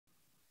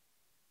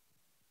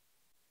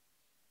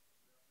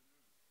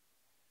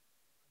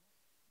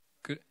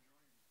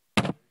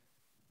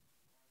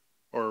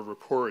our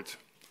report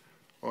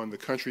on the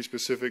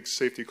country-specific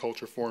safety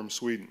culture forum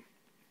Sweden.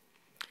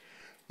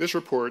 This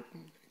report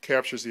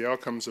captures the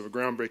outcomes of a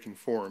groundbreaking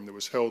forum that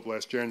was held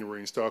last January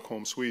in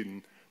Stockholm,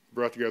 Sweden,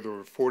 brought together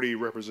over 40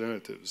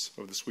 representatives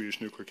of the Swedish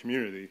nuclear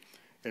community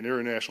and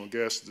international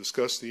guests to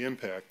discuss the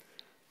impact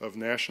of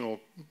national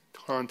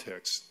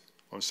context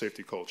on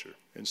safety culture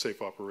and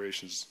safe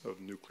operations of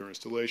nuclear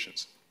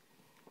installations.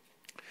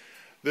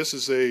 This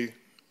is a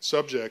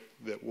subject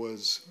that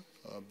was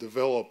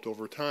developed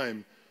over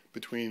time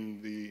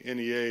between the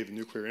NEA, the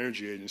Nuclear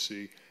Energy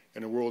Agency,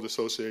 and the World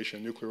Association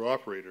of Nuclear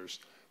Operators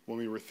when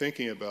we were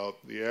thinking about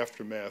the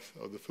aftermath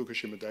of the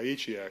Fukushima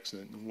Daiichi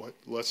accident and what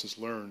lessons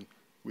learned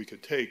we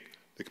could take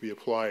that could be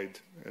applied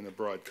in a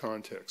broad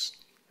context.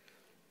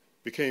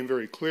 It became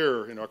very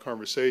clear in our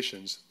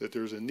conversations that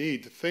there's a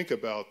need to think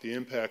about the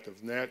impact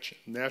of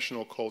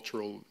national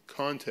cultural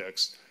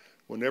context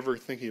whenever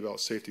thinking about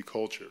safety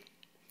culture.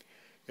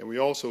 And we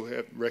also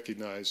have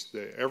recognized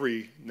that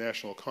every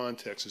national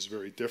context is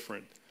very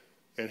different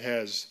and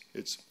has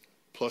its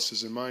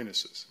pluses and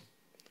minuses.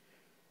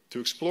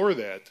 To explore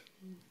that,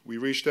 we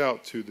reached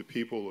out to the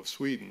people of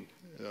Sweden,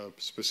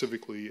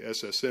 specifically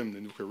SSM,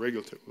 the nuclear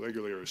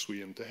regulator of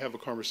Sweden, to have a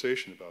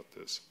conversation about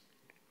this.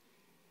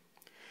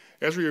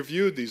 As we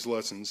reviewed these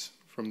lessons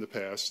from the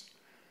past,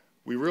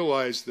 we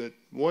realized that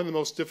one of the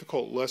most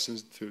difficult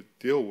lessons to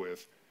deal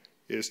with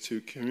is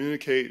to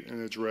communicate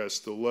and address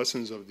the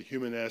lessons of the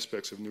human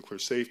aspects of nuclear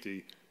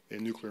safety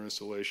in nuclear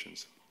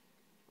installations.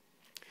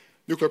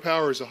 Nuclear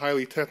power is a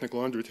highly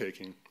technical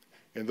undertaking,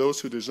 and those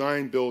who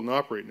design, build, and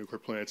operate nuclear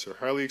plants are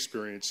highly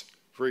experienced,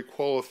 very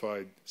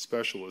qualified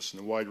specialists in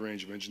a wide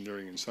range of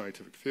engineering and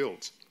scientific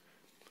fields.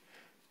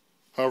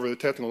 However, the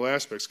technical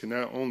aspects can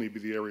not only be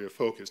the area of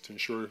focus to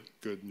ensure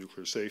good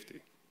nuclear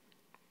safety.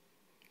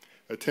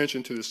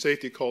 Attention to the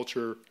safety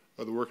culture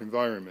of the work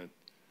environment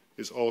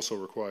is also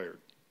required.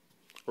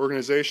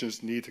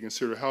 Organizations need to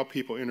consider how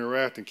people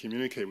interact and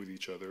communicate with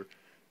each other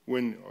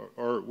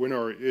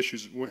how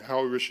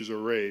issues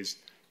are raised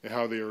and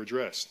how they are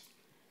addressed,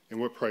 and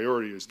what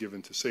priority is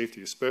given to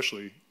safety,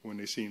 especially when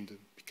they seem to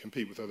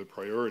compete with other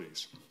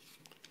priorities.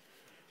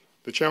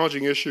 The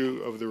challenging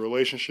issue of the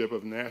relationship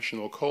of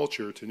national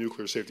culture to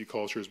nuclear safety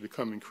culture has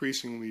become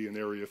increasingly an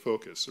area of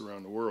focus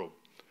around the world.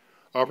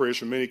 Operators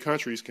from many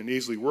countries can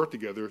easily work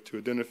together to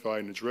identify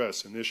and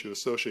address an issue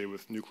associated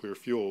with nuclear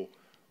fuel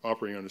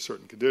operating under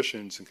certain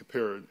conditions and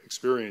compare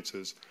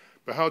experiences,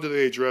 but how do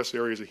they address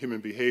areas of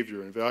human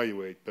behavior and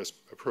evaluate best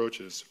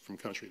approaches from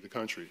country to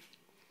country?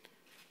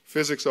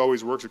 Physics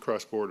always works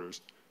across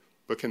borders,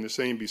 but can the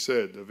same be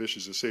said of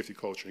issues of safety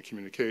culture and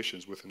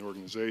communications within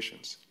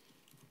organizations?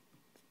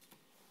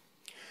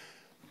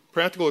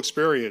 Practical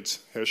experience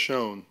has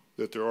shown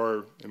that there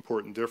are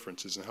important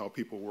differences in how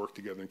people work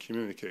together and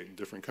communicate in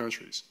different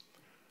countries.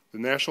 The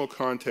national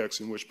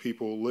context in which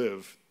people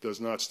live does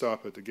not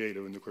stop at the gate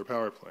of a nuclear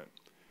power plant.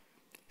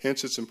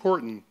 Hence, it's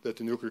important that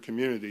the nuclear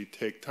community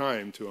take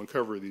time to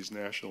uncover these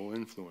national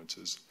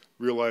influences,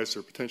 realize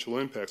their potential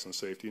impacts on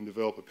safety, and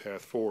develop a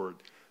path forward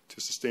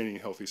to sustaining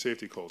healthy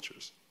safety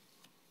cultures.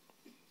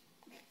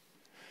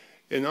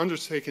 In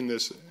undertaking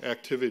this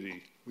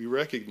activity, we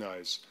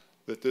recognize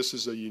that this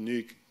is a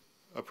unique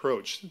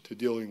approach to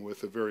dealing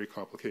with a very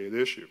complicated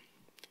issue.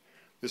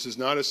 This is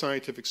not a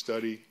scientific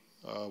study.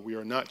 We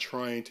are not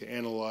trying to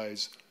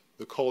analyze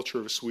the culture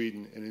of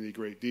Sweden in any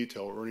great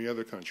detail or any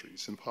other country.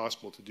 It's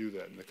impossible to do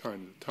that in the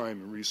kind of time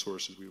and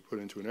resources we put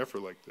into an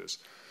effort like this.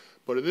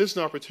 But it is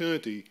an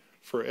opportunity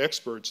for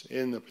experts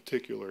in a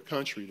particular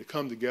country to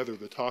come together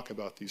to talk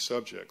about these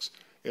subjects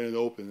in an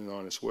open and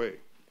honest way.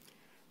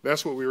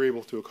 That's what we were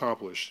able to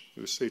accomplish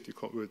with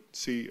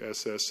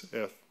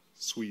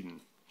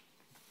CSSF-Sweden.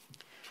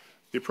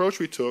 The approach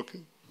we took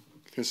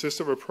consists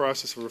of a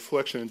process of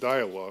reflection and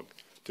dialogue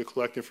to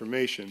collect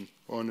information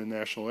on the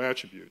national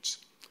attributes.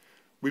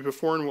 We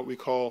performed what we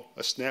call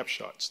a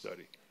snapshot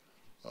study,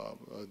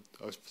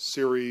 a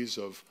series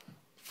of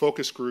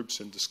focus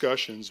groups and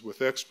discussions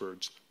with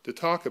experts to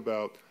talk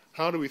about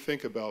how do we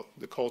think about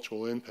the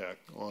cultural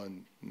impact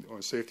on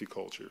safety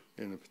culture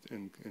in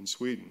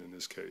Sweden in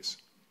this case.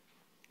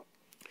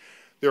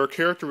 There are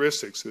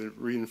characteristics that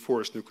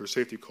reinforce nuclear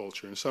safety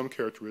culture and some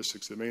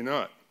characteristics that may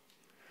not.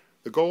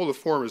 The goal of the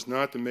forum is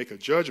not to make a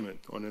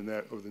judgment on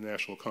the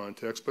national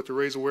context, but to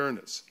raise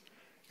awareness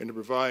and to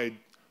provide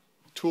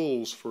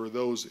tools for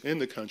those in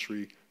the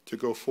country to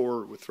go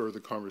forward with further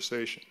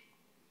conversation.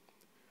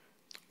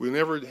 We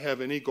never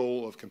have any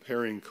goal of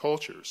comparing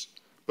cultures,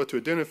 but to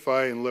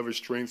identify and leverage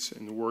strengths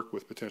and to work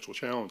with potential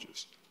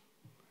challenges.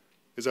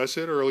 As I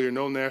said earlier,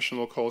 no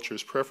national culture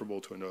is preferable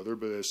to another,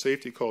 but as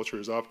safety culture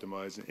is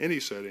optimized in any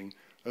setting,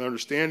 an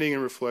understanding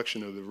and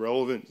reflection of the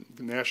relevant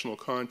national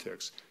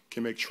context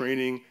can make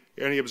training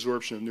and the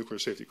absorption of nuclear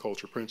safety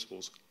culture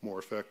principles more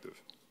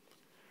effective.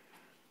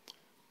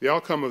 The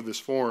outcome of this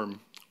forum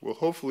will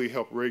hopefully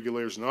help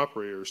regulators and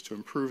operators to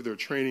improve their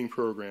training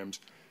programs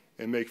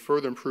and make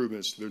further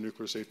improvements to their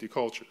nuclear safety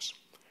cultures.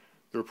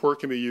 The report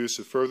can be used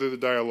to further the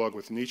dialogue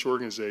within each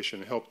organization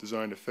and help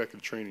design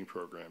effective training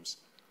programs.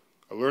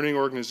 A learning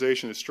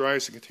organization that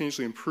strives to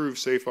continuously improve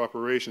safe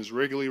operations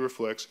regularly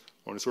reflects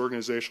on its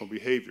organizational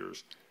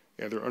behaviors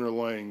and their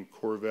underlying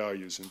core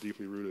values and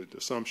deeply rooted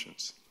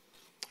assumptions.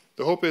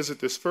 The hope is that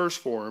this first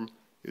forum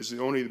is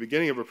only the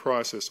beginning of a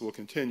process that will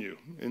continue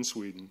in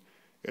Sweden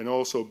and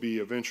also be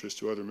of interest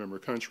to other member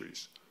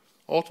countries,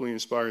 ultimately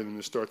inspiring them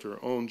to start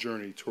their own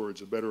journey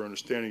towards a better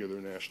understanding of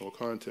their national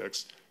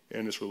context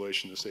and its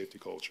relation to safety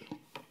culture.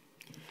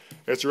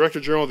 As Director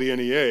General of the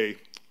NEA,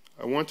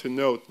 I want to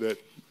note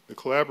that the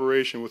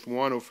collaboration with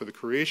WANO for the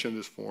creation of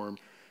this forum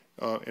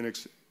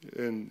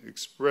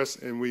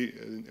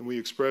we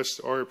express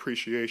our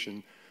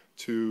appreciation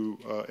to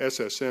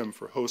SSM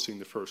for hosting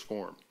the first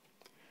forum.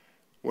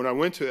 When I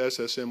went to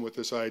SSM with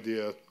this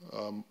idea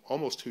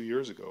almost 2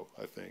 years ago,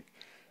 I think,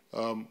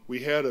 we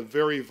had a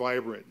very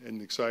vibrant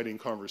and exciting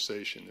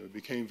conversation. It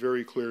became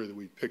very clear that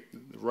we picked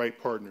the right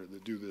partner to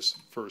do this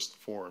first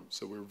forum.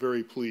 So we're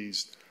very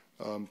pleased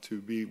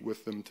to be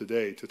with them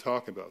today to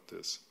talk about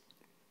this.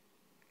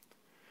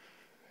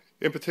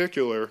 In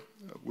particular,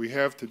 we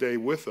have today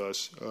with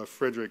us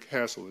Frederick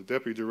Hassel, the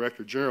Deputy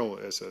Director General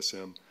of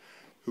SSM,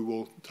 who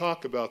will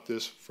talk about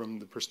this from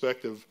the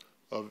perspective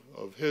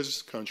of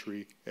his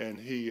country and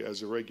he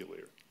as a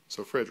regulator.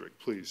 So Frederick,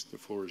 please, the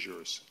floor is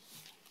yours.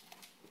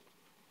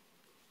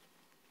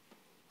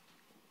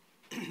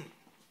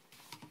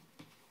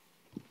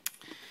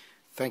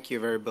 Thank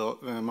you very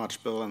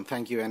much, Bill, and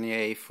thank you,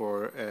 NEA,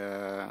 for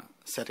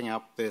setting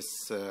up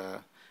this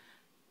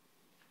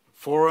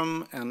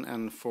forum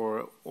and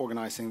for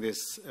organizing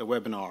this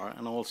webinar,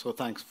 and also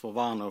thanks for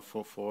WANO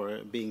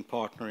for being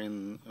partner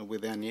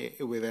with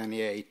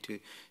NEA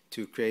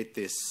to create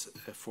this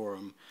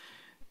forum.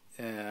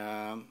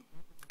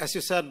 As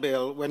you said,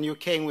 Bill, when you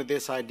came with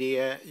this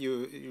idea,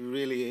 you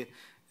really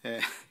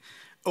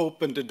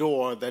opened the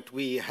door that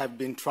we have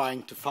been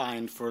trying to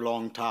find for a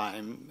long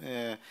time.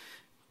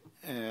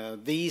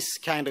 These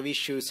kind of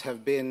issues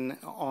have been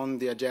on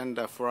the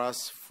agenda for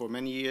us for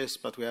many years,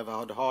 but we have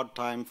had a hard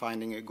time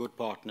finding a good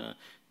partner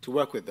to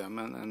work with them,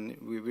 and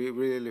we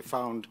really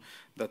found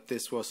that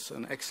this was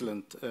an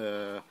excellent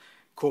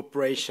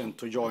cooperation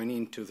to join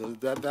into.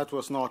 That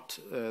was not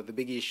the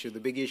big issue. The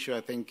big issue,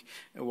 I think,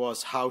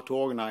 was how to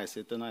organize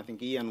it, and I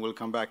think Ian will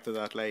come back to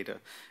that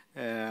later.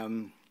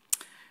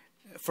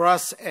 For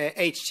us,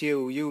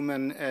 HTO,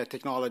 human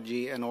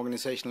technology and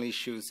organizational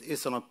issues,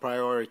 is on a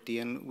priority,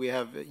 and we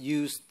have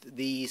used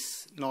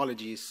these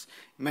knowledges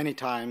many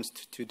times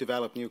to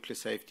develop nuclear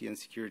safety and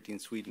security in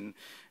Sweden.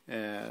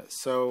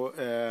 As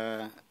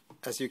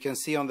you can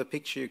see on the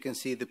picture, you can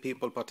see the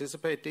people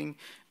participating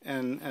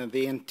and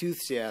the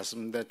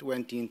enthusiasm that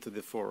went into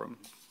the forum.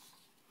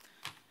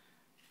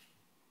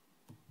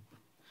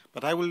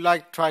 But I would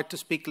like to try to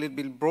speak a little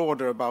bit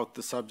broader about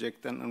the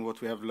subject and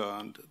what we have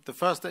learned. The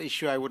first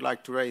issue I would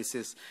like to raise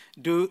is,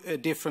 do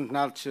different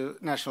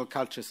national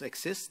cultures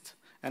exist?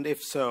 And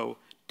if so,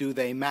 do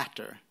they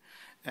matter?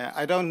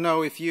 I don't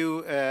know if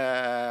you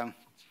have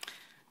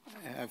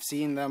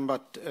seen them,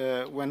 but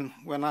when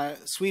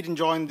Sweden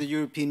joined the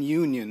European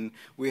Union,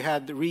 we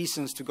had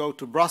reasons to go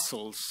to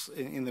Brussels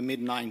in the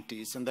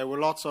mid-90s, and there were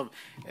lots of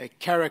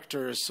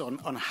characters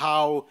on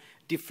how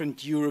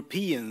different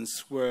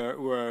Europeans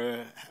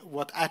were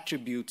what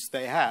attributes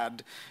they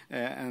had,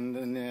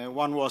 and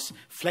one was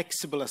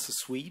flexible as a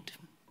Swede,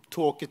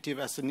 talkative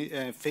as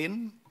a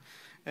Finn,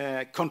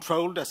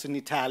 controlled as an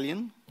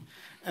Italian,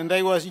 and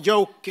there was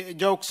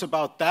jokes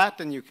about that,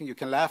 and you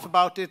can laugh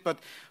about it, but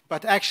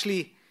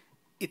actually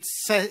it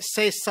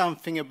says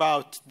something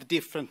about the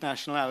different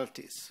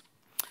nationalities,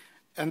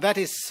 and that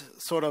is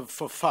sort of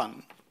for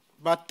fun.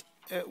 But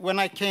when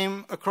I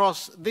came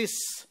across this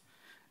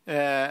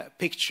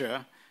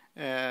picture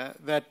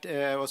that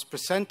was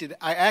presented,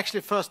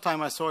 actually first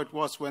time I saw it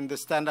was when the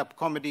stand-up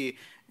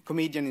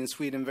comedian in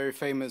Sweden, very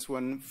famous,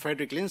 when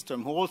Fredrik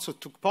Lindström, who also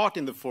took part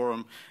in the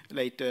forum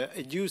later,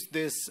 used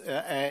this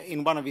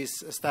in one of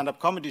his stand-up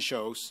comedy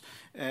shows.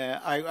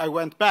 I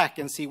went back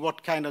and see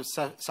what kind of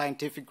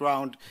scientific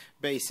ground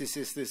basis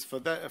is this for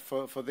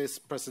this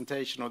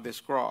presentation of this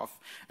graph.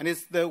 And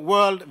it's the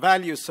World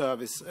Value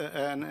Service,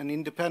 an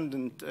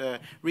independent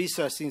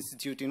research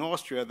institute in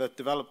Austria that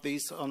developed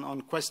these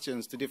on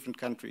questions to different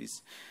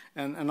countries.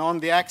 And on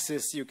the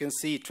axis, you can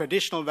see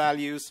traditional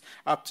values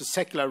up to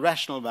secular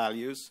rational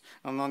values.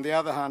 And on the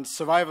other hand,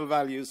 survival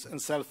values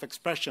and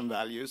self-expression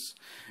values.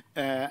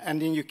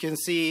 And then you can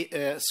see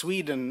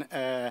Sweden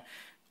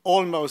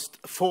almost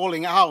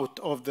falling out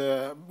of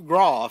the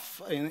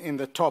graph in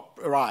the top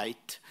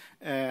right.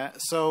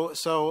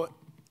 So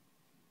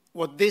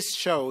what this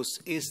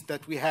shows is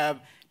that we have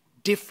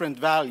different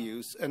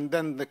values. And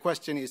then the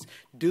question is,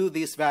 do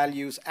these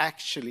values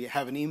actually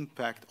have an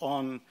impact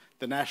on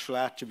the national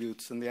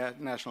attributes and the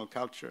national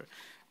culture?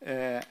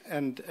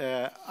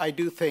 I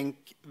do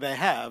think they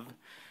have.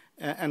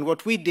 And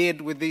what we did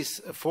with this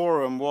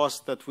forum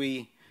was that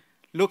we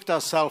looked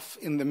ourselves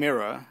in the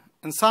mirror.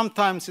 And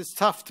sometimes it's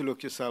tough to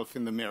look yourself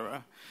in the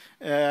mirror.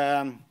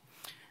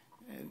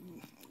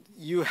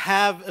 you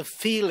have a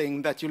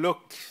feeling that you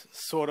look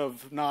sort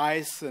of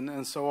nice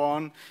and so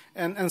on.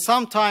 And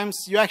sometimes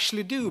you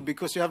actually do,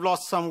 because you have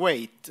lost some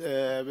weight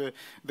the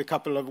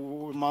couple of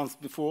months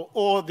before,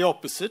 or the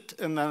opposite,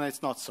 and then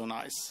it's not so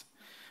nice.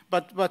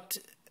 But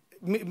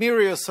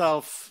mirror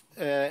yourself,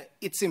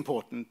 it's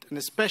important, and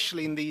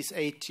especially in these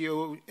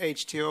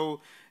HTO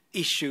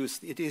issues,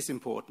 it is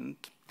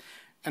important.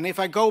 And if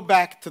I go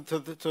back to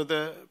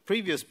the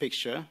previous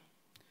picture,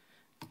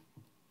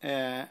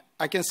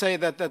 I can say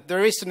that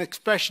there is an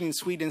expression in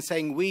Sweden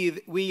saying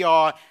we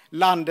are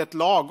landet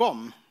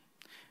lagom,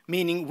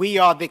 meaning we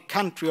are the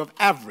country of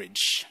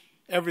average.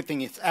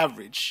 Everything is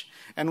average.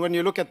 And when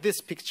you look at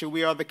this picture,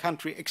 we are the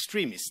country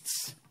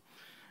extremists.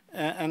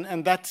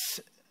 And that's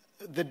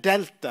the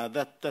delta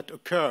that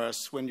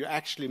occurs when you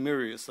actually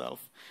mirror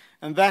yourself.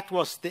 And that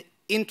was the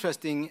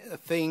interesting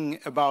thing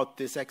about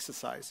this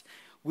exercise.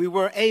 We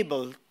were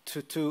able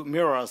to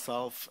mirror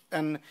ourselves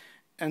and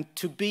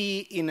to be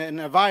in an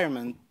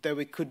environment that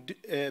we could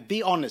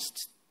be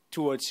honest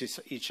towards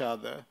each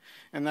other.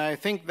 And I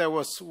think there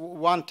was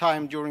one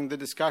time during the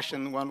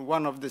discussion when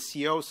one of the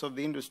CEOs of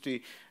the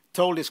industry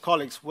told his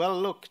colleagues, well,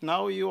 look,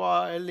 now you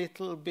are a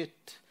little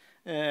bit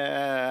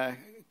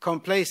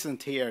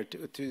complacent here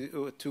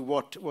to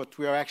what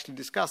we are actually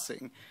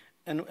discussing.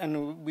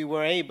 And we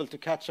were able to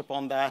catch up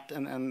on that,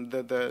 and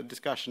the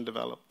discussion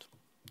developed.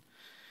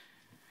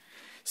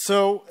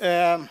 So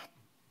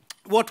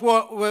what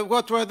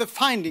were the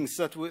findings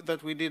that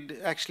we did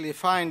actually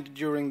find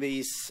during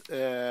these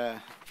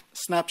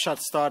snapshot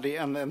study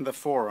and the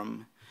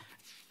forum?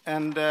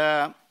 And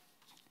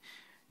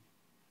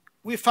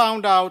we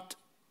found out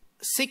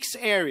 6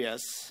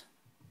 areas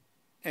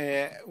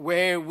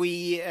where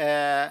we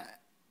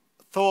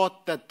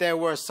thought that there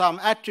were some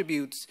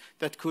attributes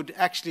that could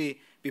actually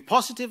be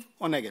positive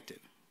or negative.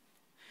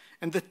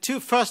 And the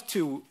first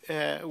two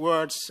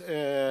words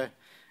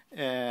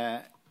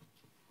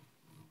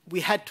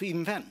we had to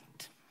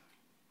invent.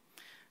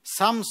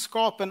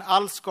 Samskap and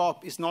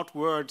allskap is not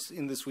words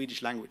in the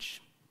Swedish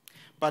language.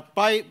 But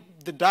by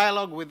the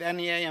dialogue with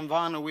NEA and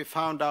WANO, we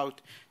found out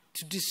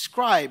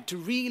to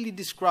really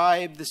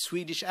describe the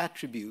Swedish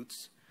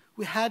attributes,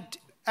 we had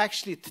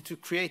actually to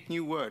create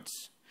new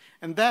words.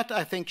 And that,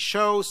 I think,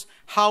 shows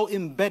how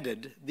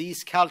embedded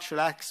these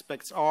cultural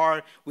aspects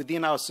are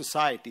within our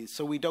society,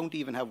 so we don't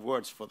even have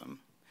words for them.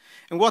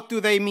 And what do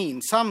they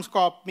mean?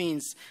 Samskap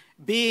means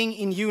being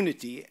in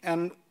unity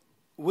and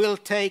will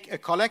take a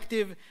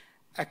collective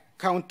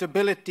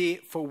accountability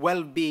for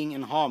well-being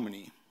and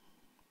harmony.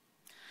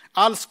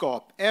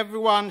 Allskap,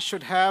 everyone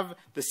should have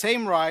the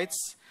same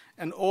rights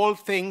and all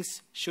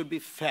things should be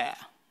fair.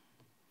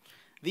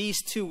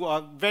 These two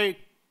are very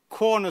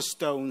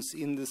cornerstones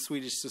in the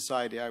Swedish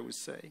society, I would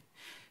say.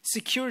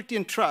 Security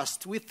and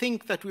trust, we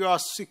think that we are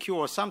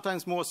secure,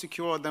 sometimes more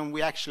secure than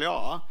we actually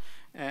are,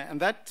 and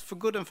that for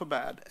good and for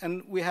bad.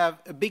 And we have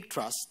a big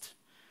trust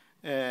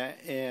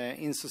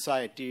in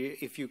society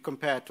if you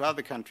compare to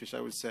other countries,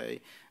 I would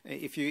say.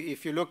 If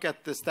you look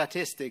at the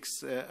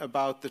statistics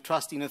about the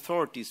trust in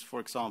authorities, for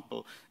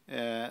example,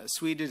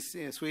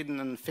 Sweden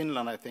and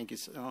Finland, I think,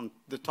 is on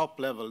the top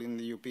level in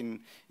the European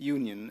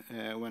Union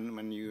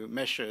when you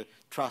measure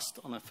trust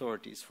on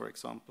authorities, for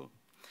example.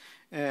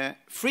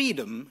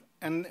 Freedom,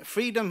 and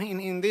freedom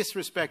in this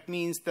respect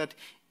means that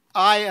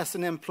I, as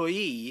an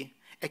employee,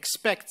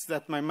 expect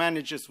that my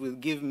managers will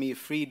give me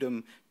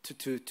freedom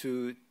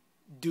to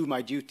do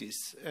my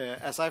duties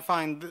as I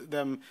find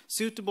them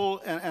suitable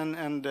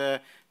and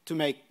to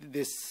make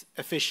this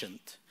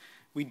efficient.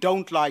 We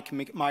don't like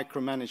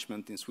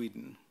micromanagement in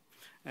Sweden.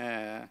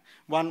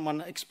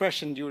 One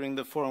expression during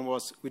the forum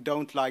was, we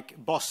don't like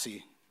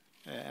bossy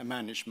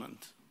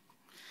management.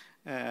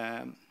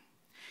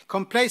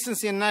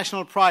 Complacency and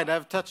national pride,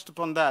 I've touched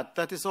upon that.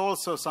 That is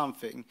also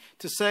something.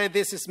 To say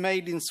this is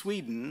made in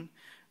Sweden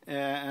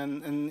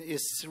and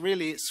is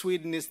really,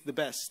 Sweden is the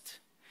best.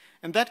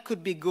 And that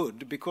could be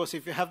good, because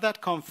if you have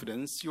that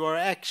confidence, you are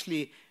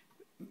actually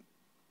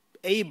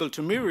able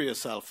to mirror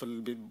yourself a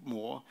little bit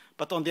more.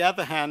 But on the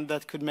other hand,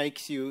 that could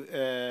make you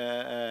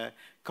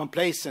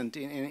complacent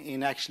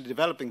in actually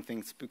developing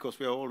things, because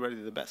we are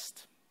already the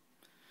best.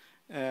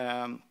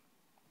 And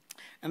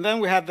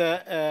then we have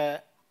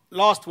the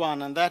last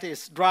one, and that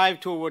is drive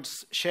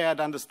towards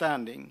shared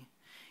understanding.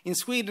 In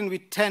Sweden, we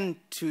tend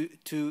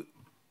to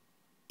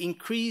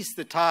increase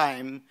the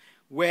time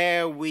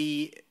where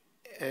we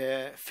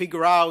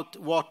figure out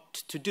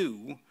what to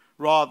do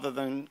rather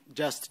than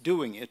just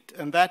doing it.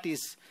 And that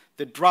is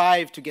the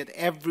drive to get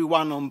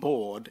everyone on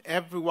board.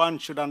 Everyone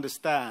should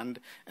understand,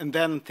 and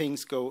then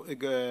things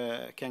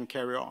can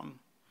carry on.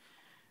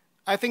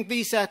 I think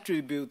these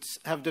attributes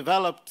have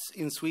developed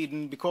in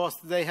Sweden because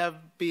they have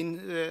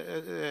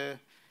been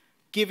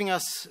giving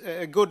us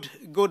a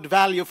good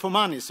value for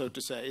money, so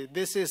to say.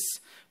 This is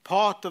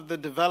part of the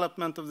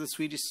development of the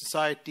Swedish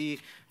society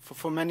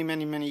for many,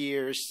 many, many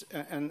years,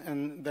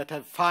 and that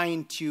have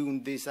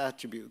fine-tuned these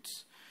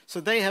attributes. So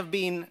they have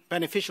been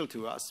beneficial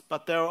to us,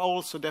 but there are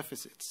also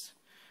deficits.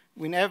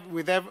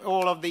 With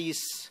all of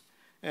these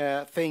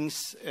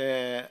things.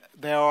 There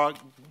are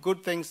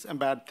good things and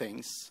bad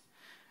things.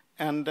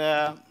 And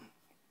I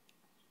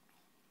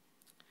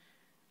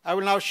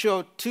will now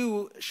show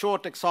two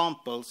short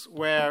examples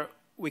where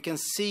we can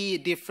see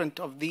different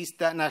of these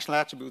national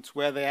attributes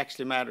where they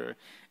actually matter.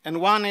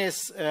 And one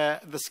is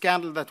the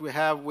scandal that we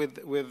have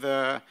with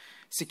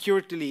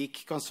security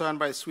leak concerned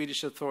by the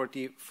Swedish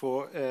authority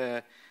for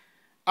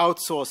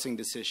outsourcing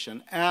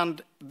decision.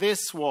 And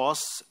this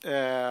was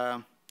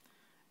a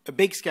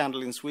big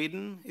scandal in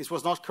Sweden. It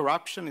was not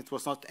corruption, it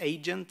was not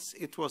agents,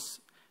 it was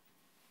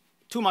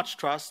too much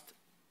trust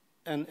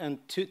and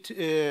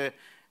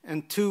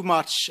too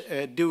much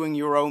doing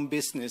your own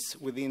business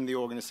within the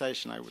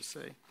organization, I would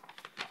say.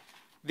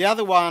 The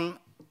other one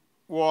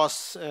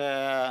was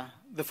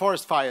the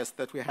forest fires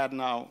that we had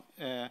now.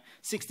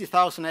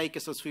 60,000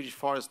 acres of Swedish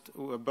forest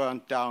were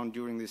burnt down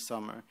during this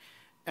summer.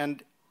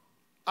 And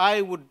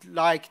I would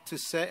like to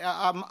say,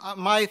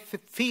 my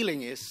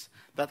feeling is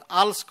that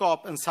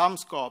Allskap and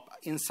Samskap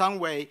in some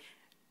way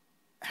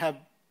have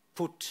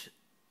put,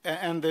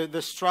 and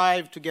the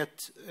strive to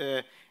get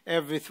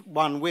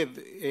everyone with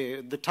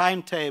the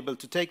timetable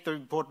to take the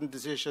important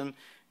decision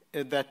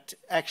that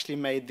actually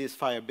made this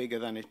fire bigger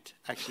than it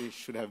actually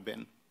should have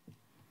been.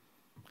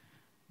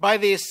 By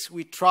this,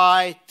 we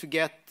try to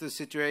get the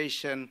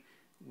situation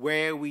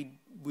where we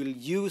will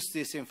use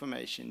this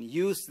information,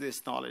 use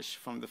this knowledge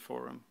from the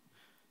forum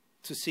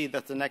to see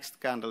that the next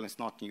scandal is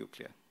not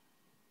nuclear.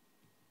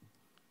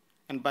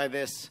 And by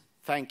this,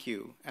 thank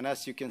you. And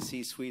as you can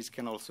see, Swedes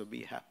can also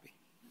be happy.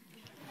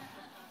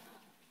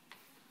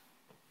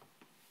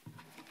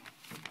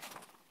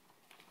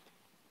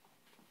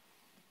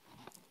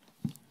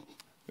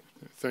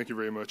 Thank you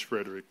very much,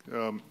 Frederick.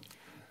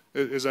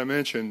 As I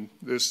mentioned,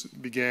 this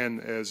began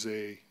as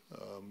a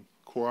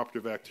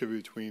cooperative activity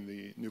between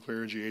the Nuclear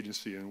Energy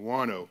Agency and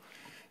WANO.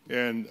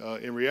 And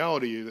in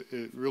reality,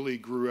 it really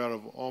grew out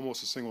of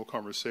almost a single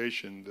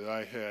conversation that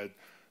I had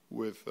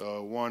with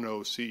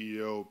WANO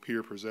CEO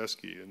Peter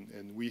Przeski.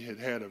 And we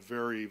had a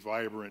very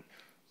vibrant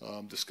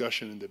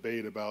discussion and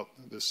debate about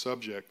this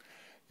subject.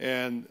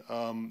 And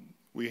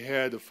we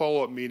had a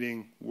follow-up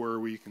meeting where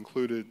we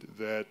concluded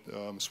that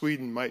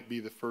Sweden might be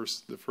the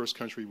first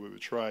country we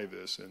would try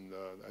this, and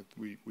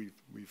we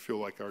feel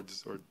like our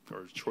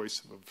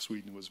choice of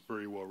Sweden was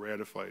very well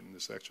ratified in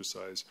this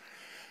exercise.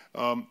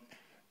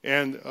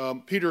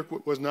 Peter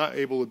was not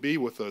able to be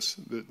with us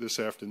this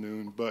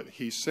afternoon, but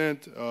he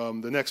sent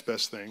the next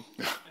best thing,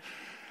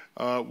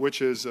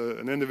 which is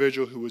an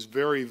individual who was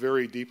very,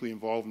 very deeply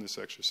involved in this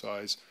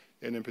exercise,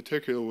 and in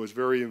particular was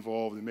very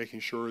involved in making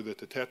sure that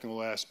the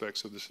technical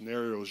aspects of the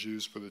scenarios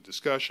used for the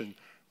discussion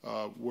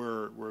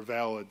were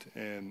valid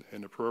and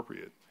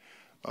appropriate.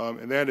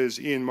 And that is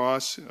Ian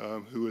Moss,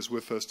 who is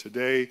with us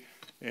today.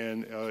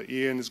 And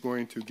Ian is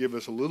going to give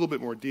us a little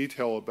bit more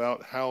detail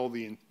about how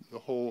the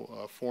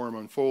whole forum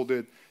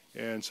unfolded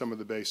and some of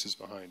the basis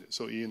behind it.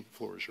 So Ian, the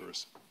floor is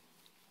yours.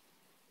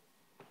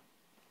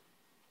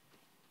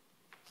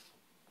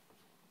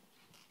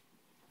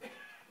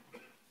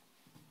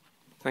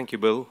 Thank you,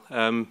 Bill.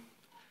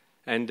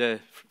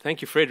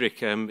 Thank you,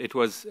 Frederick. It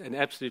was an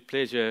absolute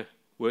pleasure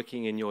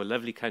working in your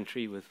lovely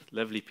country with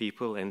lovely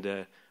people,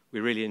 and we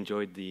really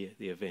enjoyed the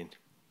event.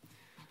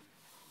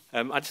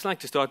 I'd just like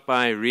to start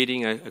by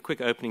reading a quick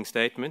opening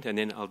statement, and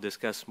then I'll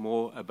discuss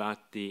more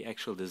about the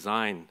actual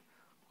design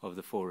of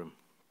the forum.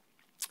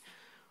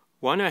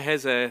 WANO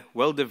has a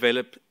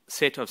well-developed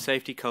set of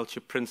safety culture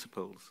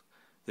principles,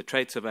 the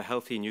traits of a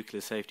healthy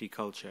nuclear safety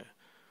culture,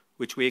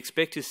 which we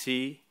expect to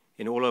see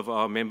in all of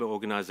our member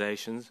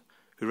organizations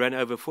who run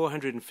over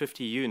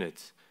 450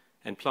 units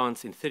and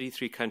plants in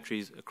 33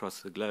 countries across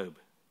the globe.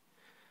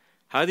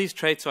 How these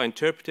traits are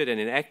interpreted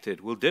and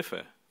enacted will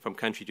differ from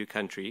country to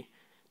country,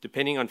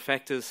 depending on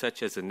factors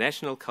such as the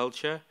national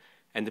culture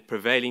and the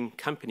prevailing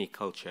company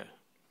culture.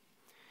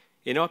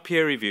 In our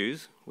peer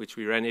reviews, which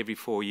we run every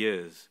 4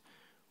 years,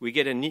 we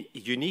get a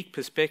unique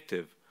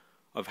perspective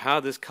of how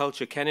this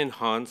culture can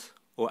enhance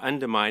or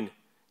undermine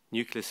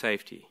nuclear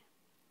safety.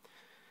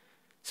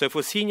 So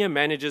for senior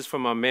managers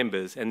from our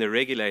members and the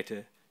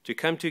regulator to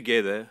come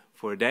together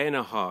for a day and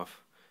a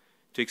half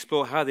to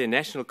explore how their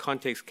national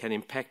context can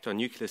impact on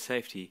nuclear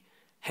safety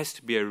has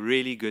to be a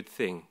really good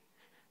thing.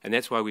 And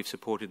that's why we've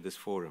supported this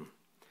forum.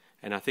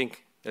 And I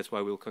think that's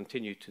why we'll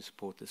continue to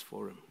support this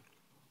forum.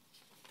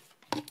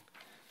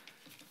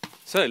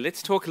 So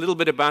let's talk a little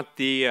bit about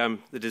the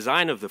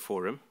design of the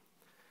forum.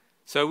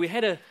 So we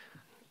had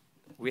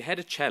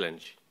a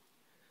challenge.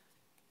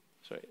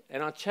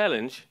 And our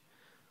challenge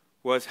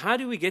was, how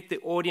do we get the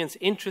audience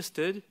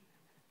interested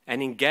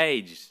and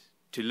engaged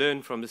to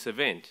learn from this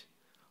event?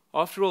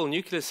 After all,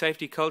 nuclear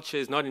safety culture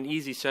is not an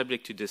easy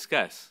subject to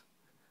discuss.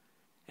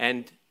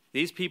 And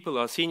these people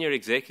are senior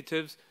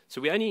executives, so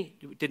we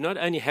did not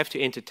only have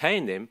to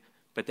entertain them,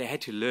 but they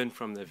had to learn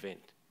from the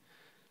event.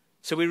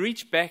 So we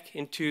reached back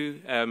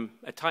into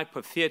a type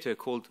of theater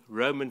called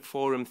Roman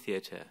Forum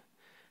theater.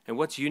 And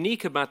what's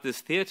unique about this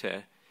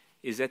theater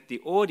is that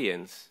the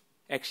audience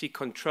actually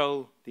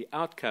control the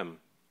outcome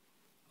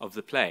of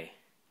the play.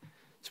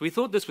 So we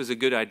thought this was a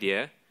good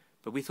idea,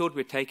 but we thought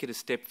we'd take it a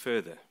step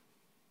further.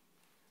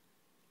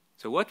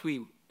 So what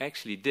we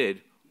actually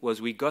did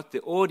was we got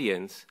the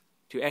audience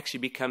to actually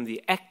become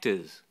the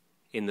actors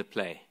in the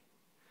play.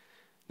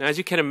 Now, as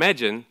you can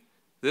imagine,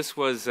 this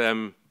was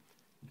an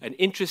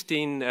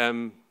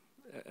interesting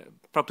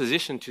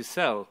proposition to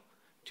sell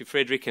to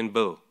Frederick and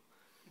Bill.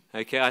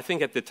 Okay, I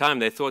think at the time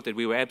they thought that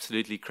we were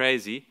absolutely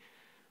crazy,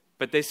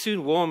 but they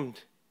soon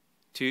warmed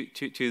to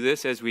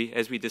this as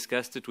we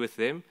discussed it with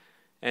them.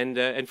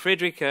 And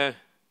Frederick,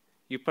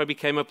 you probably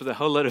came up with a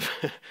whole lot of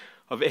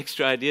of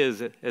extra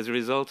ideas as a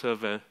result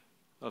of the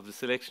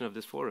selection of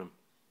this forum.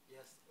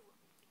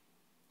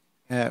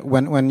 Yes.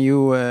 When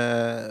you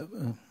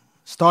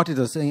started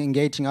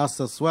engaging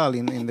us as well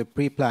in the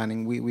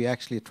pre-planning, we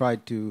actually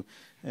tried to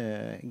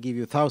give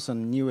you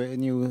 1,000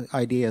 new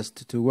ideas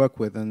to work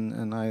with,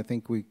 and I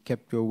think we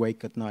kept you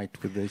awake at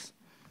night with this.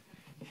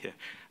 Yeah,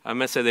 I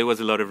must say there was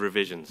a lot of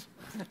revisions.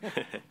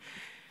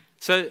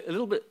 So a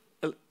little bit,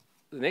 the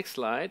next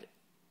slide.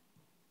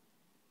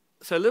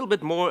 So a little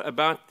bit more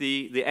about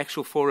the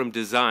actual forum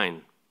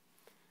design.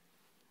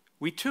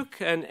 We took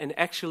an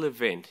actual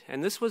event,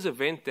 and this was an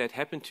event that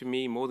happened to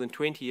me more than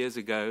 20 years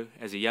ago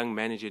as a young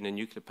manager in a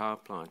nuclear power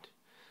plant.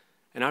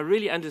 And I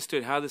really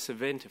understood how this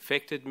event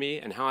affected me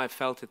and how I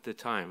felt at the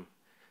time.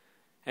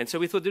 And so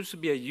we thought this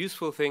would be a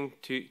useful thing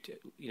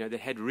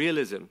that had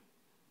realism,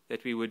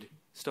 that we would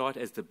start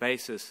as the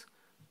basis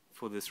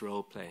for this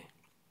role play.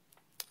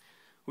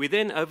 We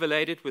then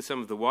overlaid it with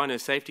some of the WANO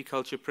safety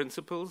culture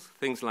principles,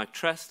 things like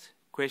trust,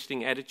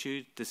 questioning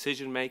attitude,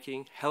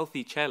 decision-making,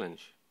 healthy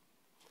challenge.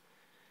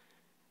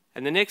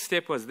 And the next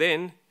step was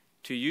then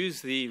to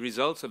use the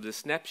results of the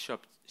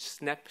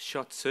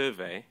snapshot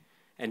survey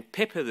and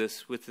pepper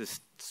this with the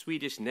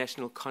Swedish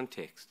national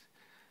context.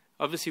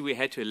 Obviously, we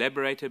had to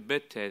elaborate a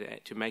bit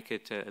to make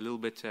it a little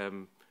bit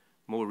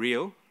more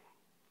real.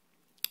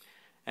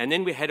 And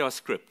then we had our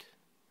script.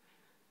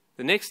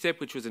 The next step,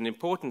 which was an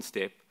important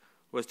step,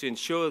 was to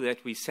ensure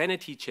that we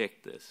sanity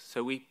checked this.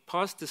 So we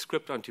passed the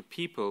script on to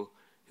people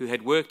who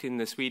had worked in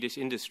the Swedish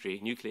industry,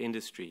 nuclear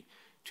industry,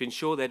 to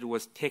ensure that it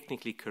was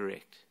technically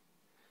correct.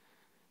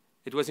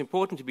 It was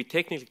important to be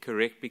technically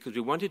correct because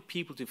we wanted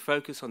people to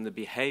focus on the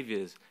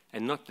behaviors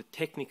and not the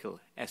technical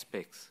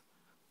aspects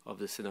of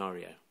the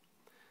scenario.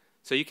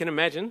 So you can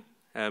imagine,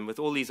 with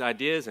all these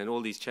ideas and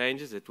all these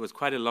changes, it was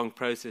quite a long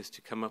process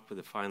to come up with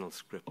a final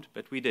script,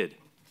 but we did.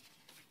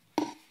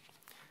 A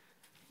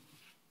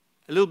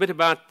little bit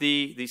about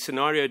the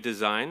scenario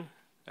design.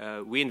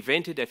 We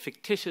invented a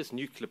fictitious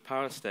nuclear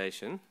power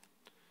station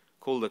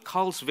called the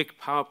Karlsvik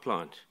power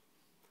plant.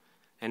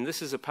 And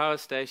this is a power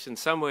station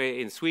somewhere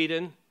in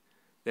Sweden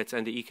that's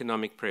under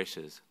economic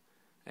pressures,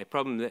 a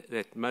problem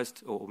that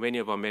most or many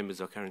of our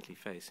members are currently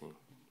facing.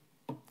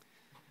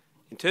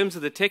 In terms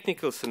of the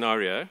technical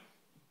scenario,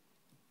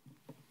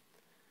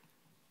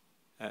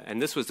 and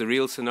this was the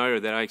real scenario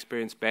that I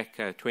experienced back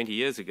 20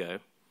 years ago,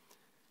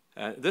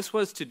 this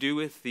was to do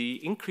with the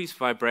increased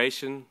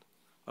vibration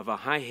of a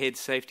high-head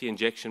safety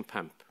injection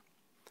pump.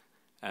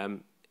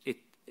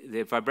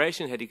 The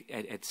vibration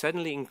had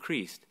suddenly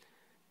increased,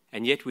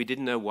 and yet we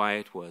didn't know why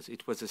it was.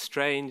 It was a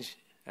strange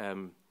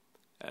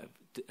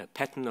a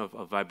pattern of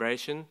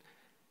vibration,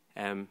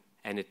 and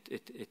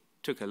it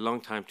took a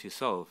long time to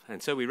solve.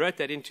 And so we wrote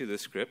that into the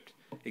script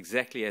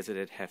exactly as it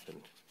had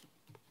happened.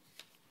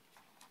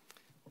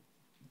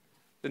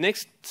 The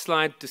next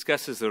slide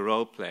discusses the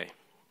role play.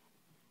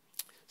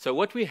 So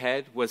what we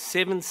had was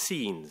 7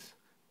 scenes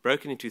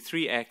broken into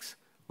 3 acts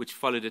which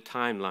followed a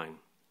timeline.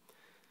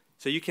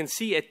 So you can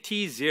see at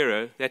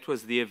T0, that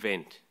was the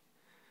event.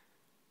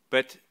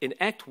 But in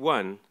Act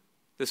 1,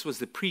 this was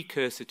the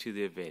precursor to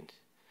the event.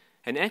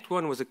 And Act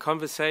 1 was a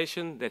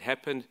conversation that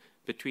happened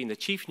between the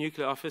chief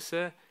nuclear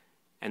officer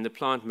and the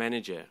plant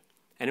manager.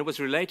 And it was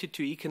related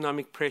to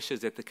economic pressures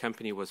that the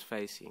company was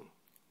facing.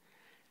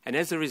 And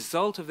as a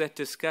result of that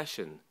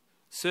discussion,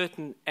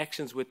 certain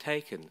actions were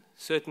taken,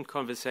 certain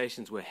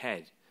conversations were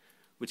had,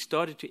 which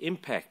started to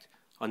impact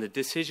on the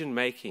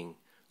decision-making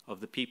of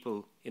the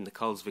people in the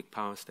Karlsvik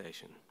power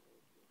station.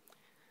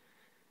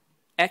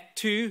 Act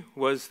 2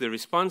 was the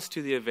response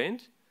to the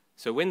event.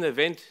 So when the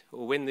event,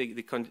 or when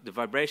the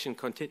vibration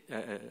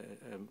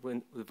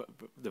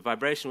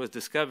was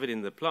discovered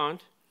in the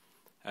plant,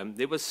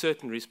 there were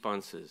certain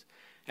responses.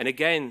 And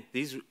again,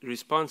 these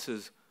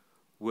responses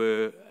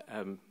were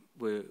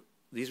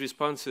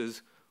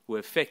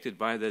affected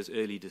by those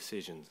early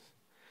decisions.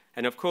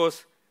 And of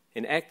course,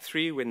 in Act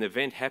 3, when the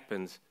event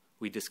happens,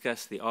 we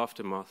discuss the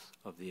aftermath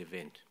of the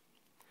event.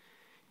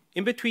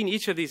 In between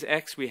each of these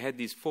acts, we had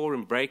these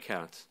forum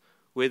breakouts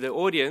where the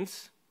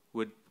audience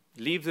would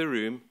leave the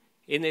room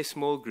in their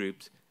small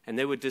groups and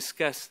they would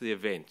discuss the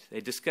event. They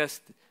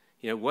discussed,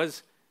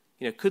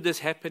 could this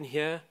happen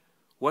here?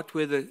 What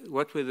were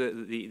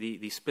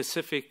the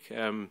specific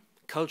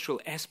cultural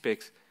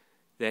aspects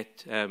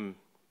that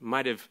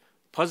might have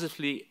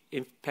positively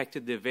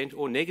impacted the event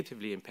or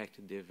negatively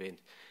impacted the event?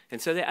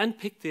 And so they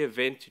unpicked the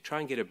event to try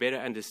and get a better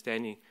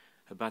understanding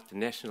about the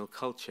national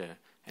culture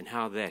and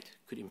how that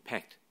could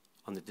impact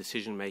on the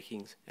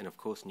decision-makings and, of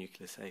course,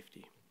 nuclear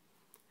safety.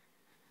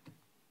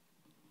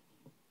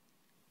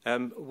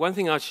 One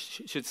thing I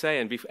should say,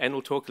 and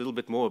we'll talk a little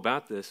bit more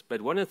about this,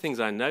 but one of the things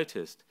I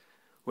noticed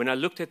when I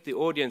looked at the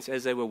audience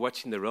as they were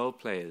watching the role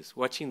players,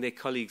 watching their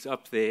colleagues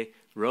up there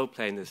role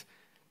playing this,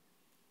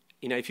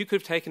 you know, if you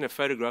could have taken a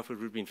photograph, it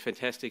would have been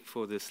fantastic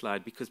for this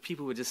slide, because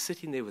people were just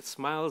sitting there with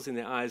smiles in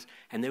their eyes,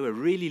 and they were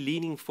really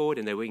leaning forward,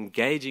 and they were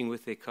engaging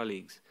with their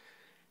colleagues.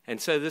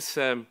 And so this,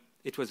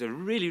 it was a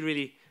really,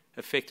 really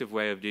effective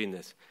way of doing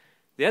this.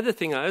 The other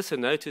thing I also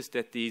noticed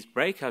that these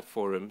breakout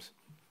forums,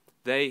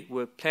 they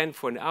were planned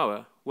for an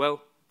hour.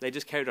 Well, they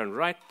just carried on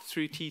right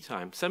through tea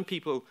time. Some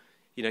people,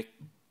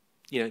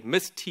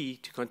 missed tea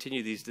to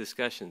continue these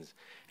discussions.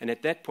 And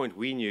at that point,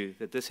 we knew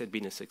that this had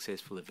been a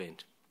successful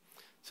event.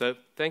 So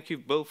thank you,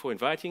 Bill, for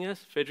inviting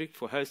us, Frederick,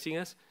 for hosting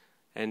us,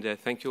 and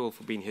thank you all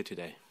for being here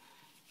today.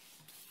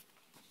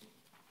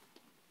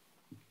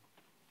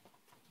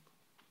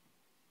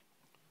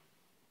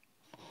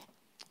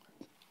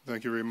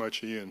 Thank you very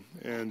much, Ian.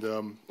 And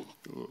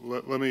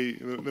let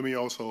me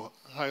also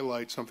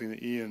highlight something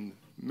that Ian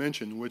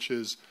mentioned, which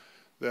is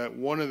that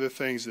one of the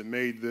things that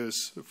made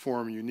this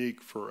forum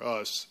unique for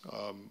us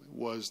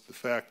was the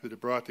fact that it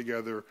brought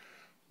together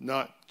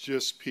not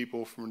just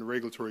people from the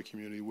regulatory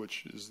community,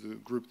 which is the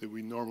group that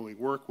we normally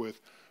work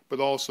with, but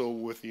also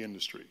with the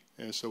industry.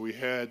 And so we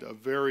had a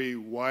very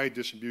wide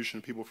distribution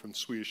of people from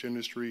Swedish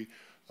industry,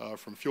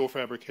 from fuel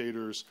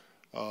fabricators,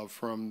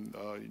 from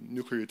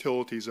nuclear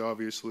utilities,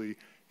 obviously,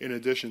 in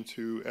addition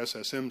to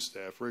SSM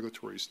staff,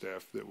 regulatory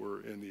staff that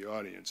were in the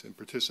audience and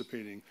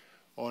participating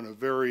on a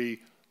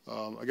very,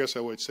 I guess I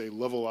would say,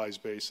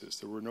 levelized basis.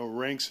 There were no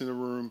ranks in the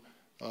room.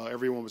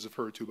 Everyone was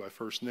referred to by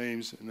first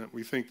names, and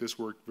we think this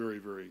worked very,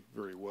 very,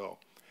 very well.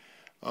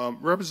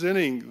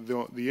 Representing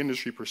the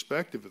industry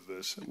perspective of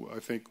this, I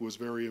think, was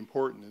very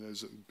important and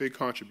is a big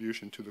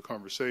contribution to the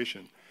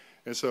conversation.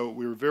 And so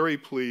we were very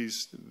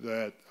pleased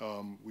that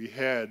we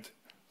had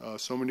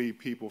so many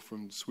people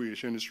from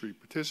Swedish industry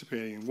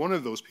participating. And one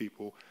of those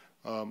people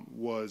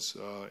was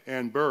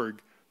Ann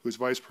Berg, who's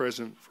Vice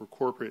President for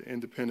Corporate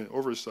Independent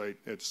Oversight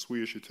at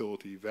Swedish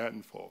utility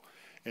Vattenfall.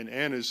 And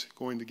Ann is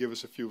going to give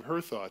us a few of her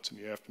thoughts in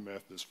the aftermath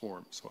of this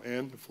forum. So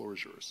Ann, the floor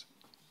is yours.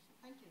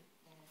 Thank you.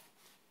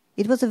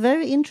 It was a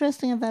very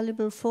interesting and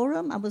valuable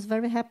forum. I was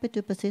very happy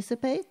to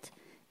participate.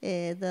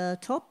 The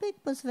topic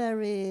was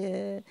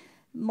very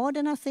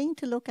modern, I think,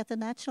 to look at the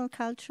national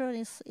culture.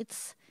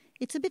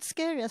 It's a bit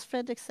scary, as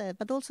Fredrik said,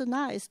 but also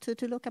nice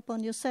to look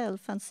upon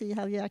yourself and see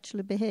how you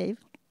actually behave.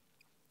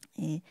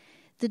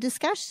 The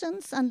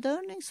discussions and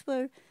learnings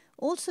were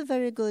also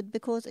very good,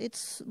 because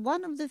it's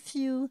one of the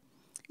few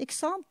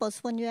examples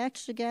when you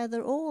actually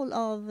gather all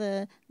of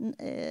the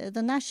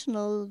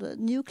national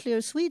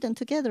nuclear Sweden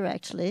together,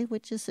 actually,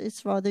 which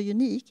is rather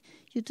unique.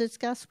 You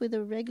discuss with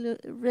the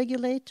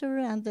regulator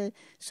and the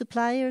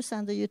suppliers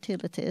and the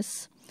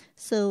utilities.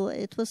 So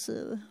it was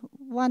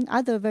one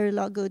other very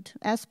good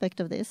aspect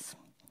of this.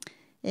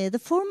 The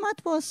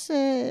format was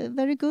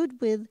very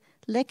good, with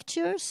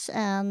lectures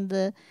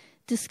and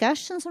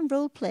discussions and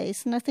role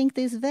plays, and I think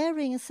these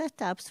varying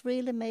setups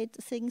really made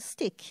things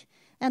stick.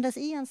 And as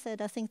Ian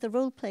said, I think the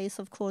role plays,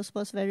 of course,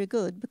 was very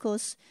good,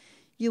 because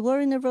you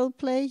were in a role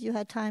play, you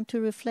had time to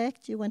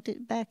reflect, you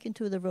went back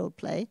into the role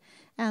play,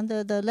 and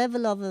the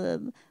level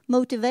of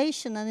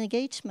motivation and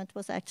engagement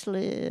was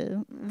actually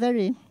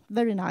very,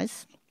 very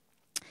nice.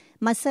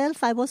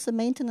 Myself, I was a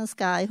maintenance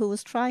guy who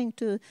was trying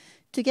to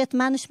get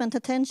management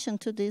attention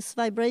to these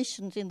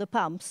vibrations in the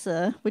pumps,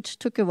 which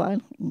took a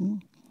while.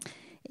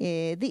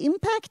 The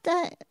impact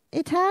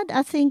it had,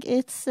 I think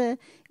it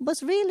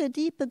was really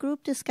deeper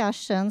group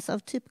discussions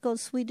of typical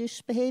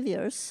Swedish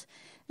behaviors.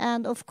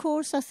 And of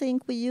course, I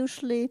think we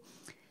usually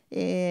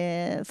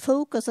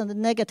focus on the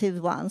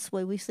negative ones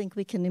where we think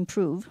we can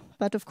improve.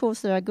 But of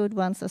course, there are good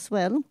ones as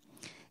well.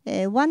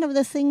 One of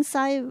the things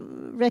I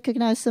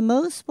recognized the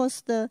most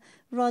was the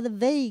rather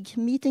vague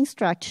meeting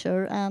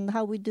structure and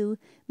how we do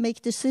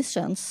make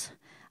decisions.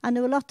 I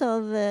know a lot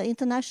of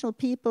international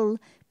people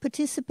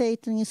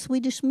participating in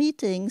Swedish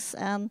meetings,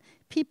 and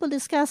people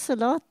discuss a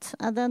lot,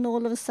 and then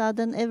all of a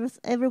sudden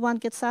everyone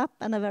gets up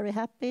and are very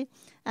happy,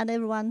 and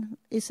everyone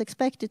is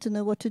expected to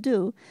know what to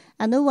do.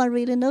 And no one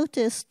really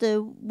noticed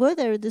were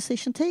there a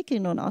decision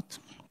taken or not.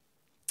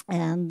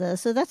 And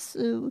so that's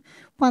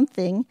one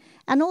thing.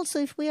 And also,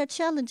 if we are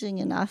challenging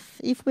enough,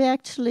 if we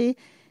actually,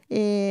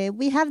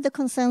 we have the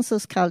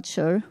consensus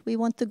culture, we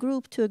want the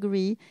group to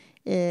agree,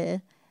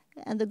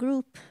 and the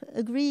group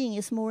agreeing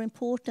is more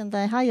important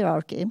than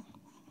hierarchy.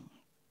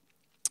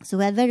 So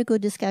we had very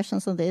good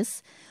discussions on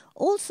this.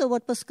 Also,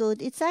 what was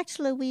good, it's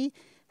actually we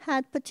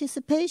had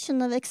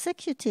participation of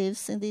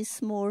executives in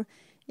these more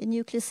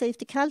nuclear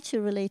safety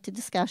culture related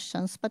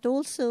discussions, but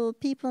also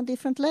people on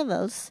different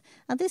levels.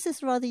 And this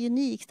is rather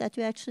unique, that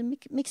you actually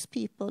mix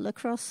people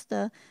across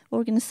the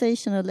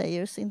organizational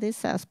layers in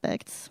these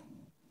aspects.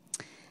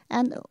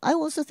 And I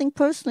also think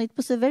personally it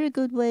was a very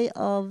good way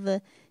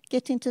of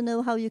getting to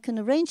know how you can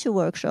arrange a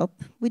workshop.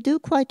 We do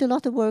quite a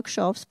lot of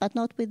workshops, but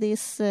not with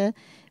these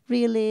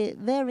really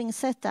varying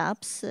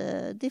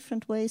setups,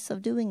 different ways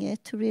of doing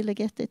it to really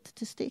get it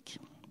to stick.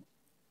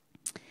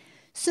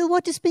 So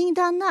what is being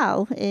done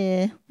now?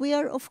 We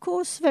are, of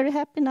course, very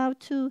happy now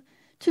to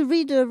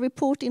read the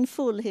report in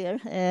full here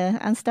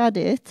and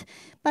study it.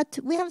 But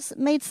we have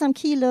made some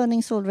key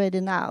learnings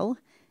already now.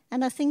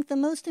 And I think the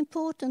most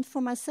important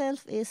for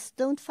myself is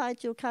don't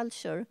fight your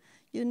culture.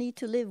 You need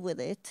to live with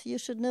it. You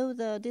should know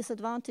the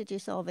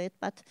disadvantages of it,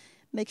 but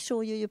make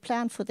sure you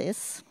plan for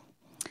this.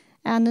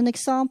 And an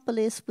example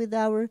is with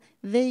our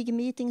vague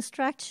meeting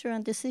structure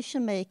and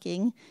decision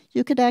making,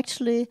 you could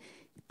actually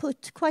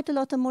put quite a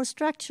lot of more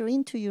structure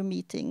into your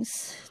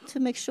meetings to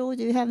make sure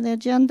you have the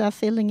agenda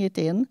filling it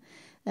in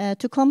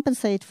to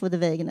compensate for the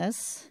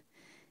vagueness.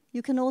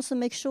 You can also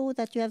make sure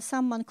that you have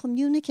someone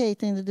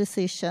communicating the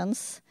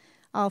decisions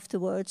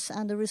afterwards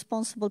and a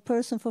responsible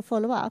person for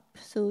follow-up.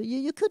 So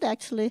you could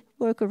actually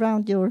work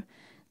around your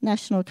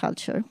national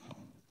culture.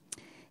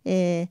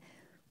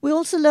 We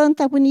also learned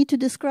that we need to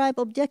describe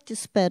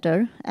objectives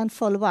better and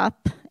follow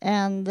up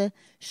and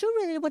show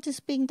really what is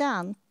being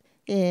done.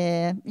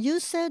 You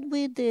said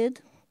we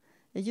did.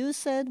 You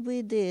said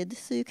we did.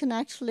 So you can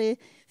actually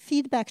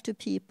feedback to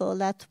people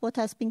that what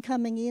has been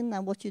coming in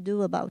and what you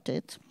do about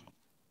it.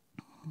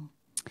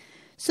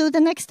 So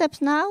the next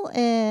steps now,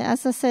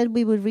 as I said,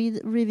 we will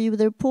review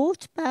the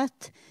report,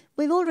 but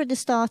we've already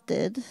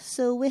started.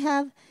 So we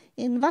have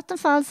in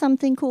Vattenfall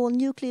something called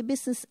nuclear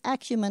business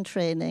acumen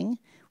training,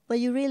 where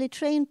you really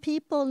train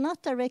people,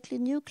 not directly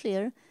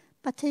nuclear,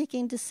 but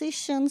taking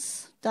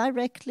decisions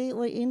directly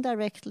or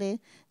indirectly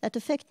that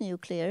affect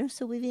nuclear.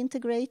 So we've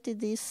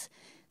integrated these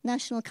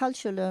national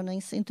culture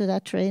learnings into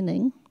that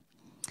training.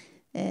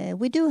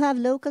 We do have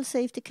local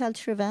safety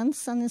culture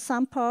events, and in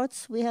some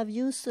parts we have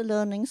used the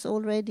learnings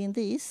already in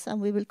these,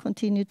 and we will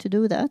continue to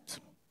do that.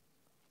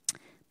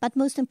 But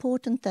most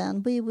important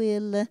then, we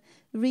will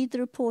read the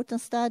report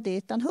and study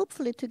it, and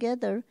hopefully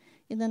together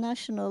in the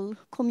national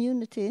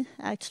community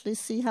actually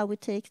see how we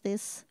take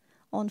this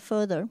on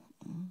further.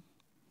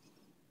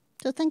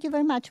 So thank you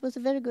very much. It was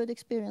a very good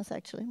experience,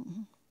 actually.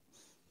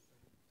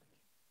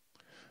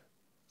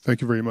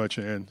 Thank you very much,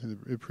 Anne.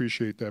 I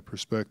appreciate that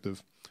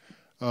perspective.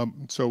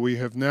 So we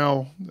have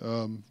now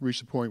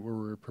reached the point where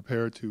we're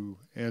prepared to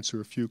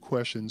answer a few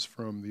questions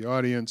from the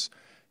audience,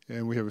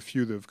 and we have a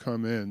few that have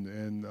come in.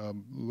 And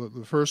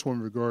the first one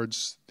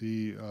regards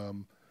the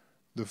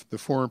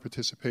foreign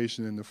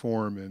participation in the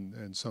forum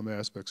and some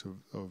aspects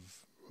of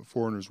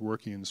foreigners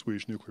working in the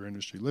Swedish nuclear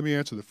industry. Let me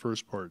answer the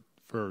first part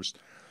first,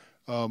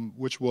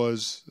 which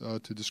was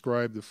to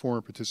describe the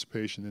foreign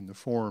participation in the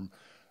forum.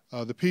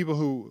 The people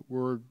who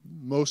were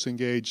most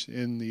engaged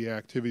in the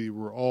activity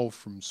were all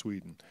from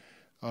Sweden.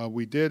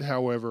 We did,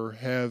 however,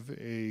 have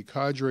a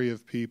cadre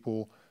of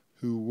people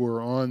who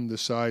were on the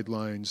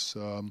sidelines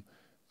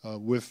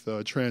with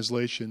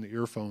translation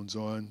earphones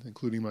on,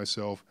 including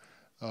myself,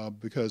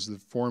 because the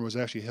forum was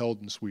actually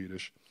held in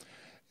Swedish.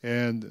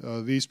 And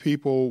these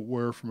people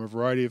were from a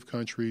variety of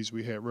countries.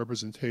 We had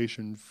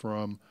representation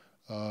from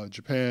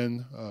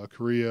Japan,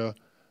 Korea.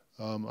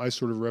 I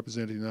sort of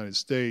represented the United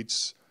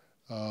States.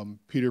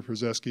 Peter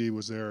Przeski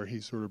was there. He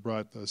sort of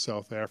brought the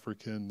South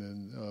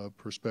African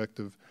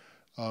perspective.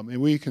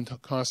 And we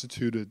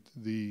constituted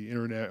the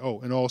internet. Oh,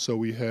 and also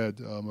we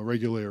had a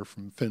regulator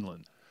from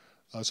Finland.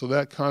 So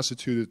that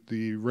constituted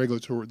the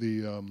regulatory,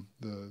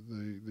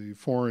 the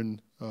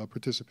foreign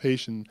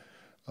participation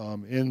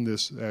in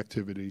this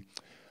activity.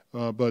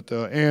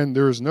 Anne,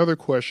 there is another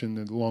question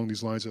along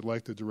these lines I'd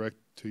like to direct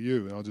to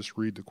you, and I'll just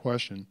read the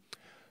question.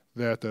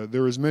 That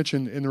there is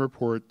mention in the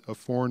report of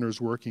foreigners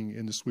working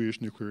in the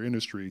Swedish nuclear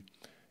industry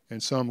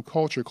and some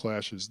culture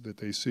clashes that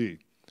they see.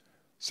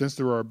 Since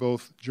there are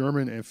both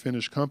German and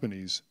Finnish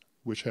companies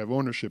which have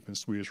ownership in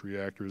Swedish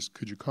reactors,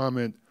 could you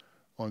comment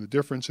on the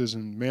differences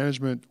in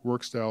management,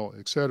 work style,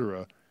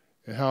 etc.,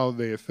 and how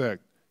they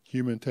affect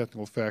human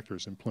technical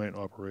factors in plant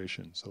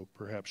operation? So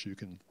perhaps you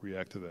can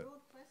react to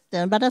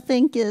that. But I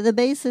think the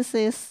basis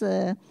is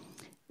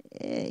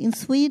in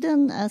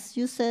Sweden, as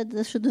you said,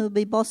 there shouldn't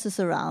be bosses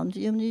around.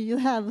 You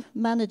have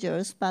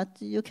managers, but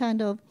you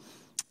kind of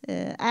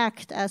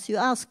act as you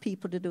ask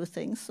people to do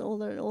things,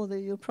 although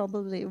you're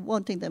probably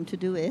wanting them to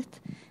do it.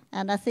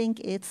 And I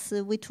think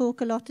we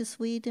talk a lot in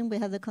Sweden, we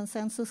have the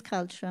consensus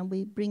culture, and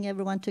we bring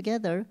everyone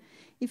together.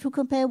 If you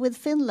compare with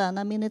Finland,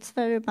 I mean, it's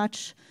very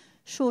much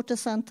shorter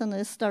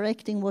sentences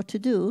directing what to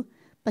do,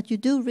 but you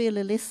do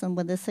really listen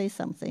when they say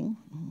something.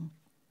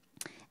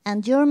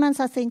 And Germans,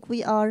 I think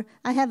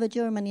I have a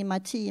German in my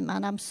team,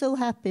 and I'm so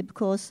happy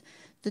because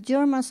the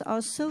Germans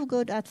are so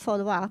good at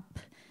follow-up.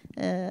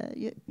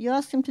 You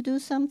ask them to do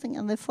something,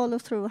 and they follow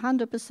through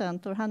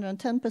 100% or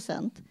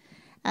 110%.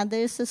 And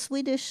there's a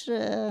Swedish,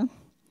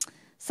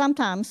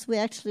 sometimes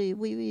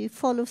we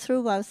follow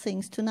through our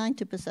things to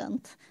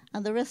 90%,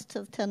 and the rest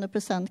of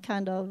 10%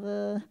 kind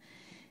of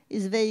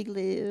is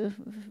vaguely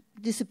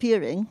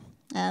disappearing.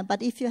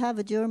 But if you have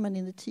a German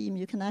in the team,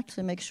 you can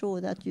actually make sure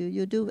that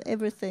you do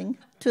everything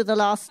to the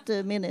last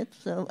minute.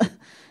 So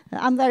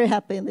I'm very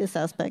happy in this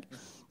aspect.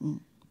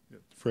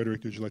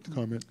 Frederick, would you like to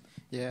comment?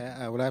 Yeah,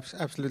 I would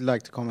absolutely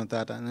like to comment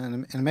that.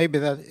 And maybe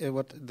that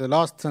what the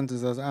last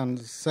sentence, as Anne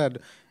said,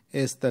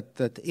 is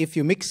that if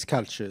you mix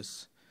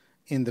cultures,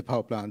 in the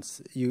power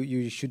plants.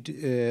 You should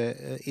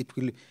it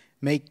will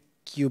make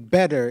you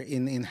better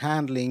in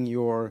handling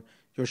your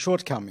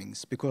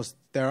shortcomings, because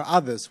there are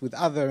others with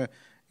other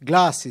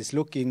glasses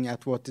looking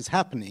at what is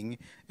happening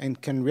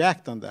and can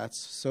react on that.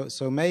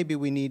 So maybe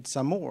we need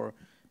some more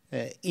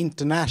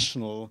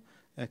international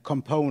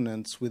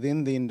components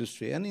within the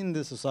industry and in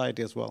the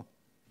society as well.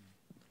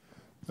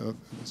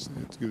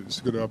 It's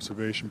a good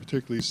observation,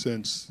 particularly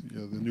since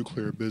the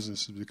nuclear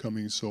business is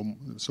becoming so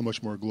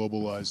much more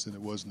globalized than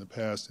it was in the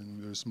past,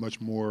 and there's much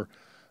more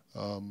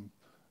of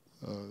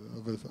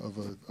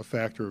a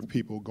factor of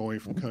people going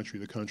from country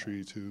to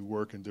country to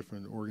work in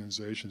different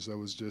organizations. I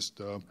was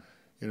just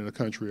in a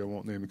country, I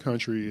won't name a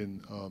country,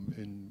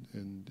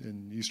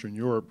 in Eastern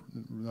Europe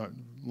not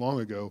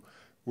long ago,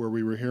 where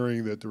we were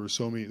hearing that there were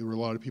a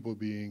lot of people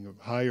being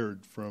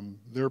hired from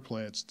their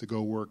plants to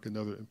go work in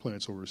other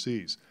plants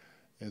overseas.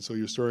 And so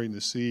you're starting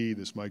to see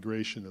this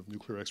migration of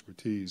nuclear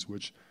expertise,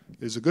 which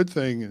is a good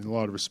thing in a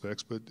lot of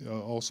respects, but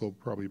also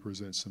probably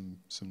presents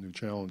some new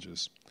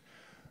challenges.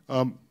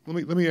 Let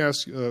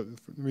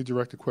me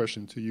direct a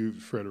question to you,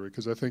 Frederick,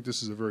 because I think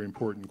this is a very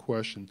important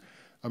question.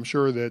 I'm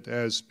sure that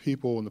as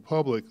people in the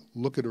public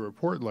look at a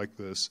report like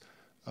this,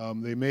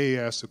 they may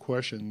ask the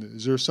question,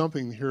 is there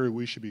something here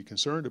we should be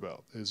concerned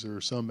about? Is there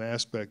some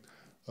aspect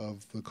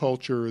of the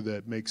culture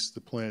that makes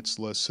the plants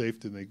less safe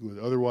than they would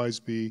otherwise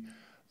be?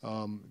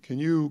 Can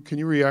you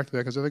react to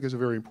that? Because I think it's a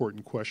very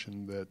important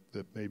question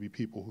that maybe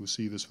people who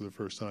see this for the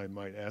first time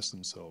might ask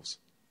themselves.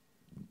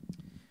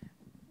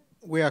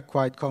 We are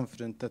quite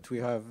confident that we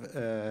have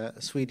the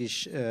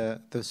Swedish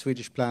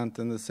plant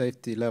and the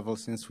safety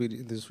levels in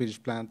the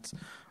Swedish plants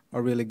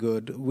are really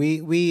good.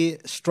 We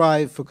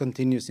strive for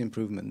continuous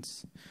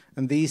improvements,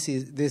 and this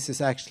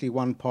is actually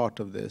one part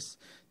of this,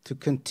 to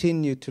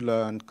continue to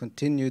learn,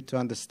 continue to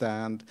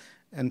understand,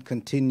 and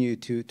continue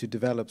to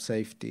develop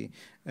safety.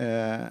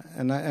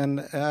 And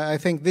I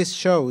think this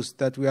shows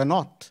that we are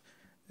not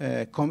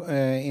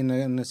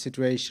in a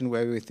situation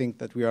where we think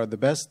that we are the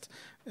best.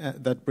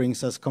 That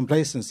brings us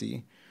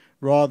complacency,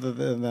 rather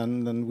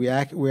than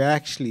we're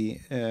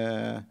actually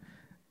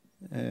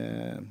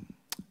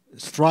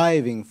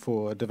striving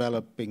for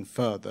developing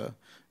further.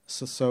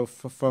 So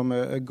from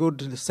a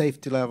good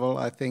safety level,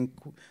 I think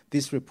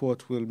this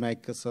report will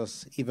make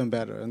us even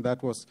better. And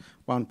that was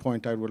one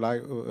point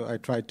I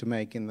tried to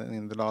make in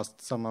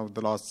some of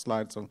the last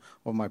slides of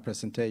my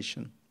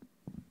presentation.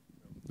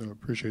 I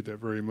appreciate that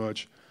very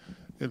much.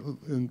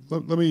 And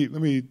let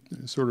me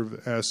sort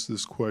of ask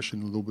this question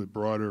in a little bit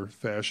broader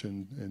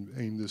fashion and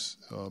aim this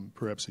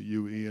perhaps at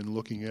you, Ian,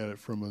 looking at it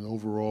from an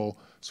overall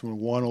sort of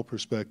WANO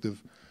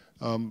perspective.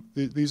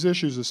 These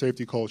issues of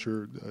safety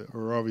culture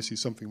are obviously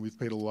something we've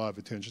paid a lot of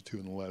attention to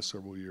in the last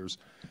several years.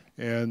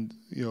 And,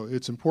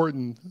 it's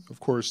important, of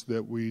course,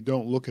 that we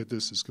don't look at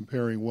this as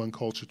comparing one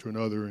culture to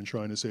another and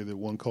trying to say that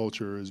one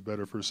culture is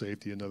better for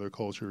safety, another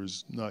culture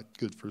is not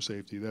good for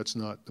safety. That's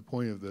not the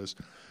point of this.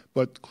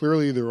 But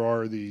clearly there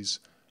are these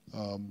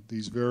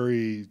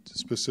very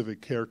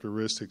specific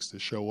characteristics that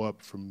show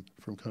up from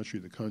country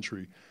to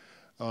country.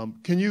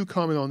 Can you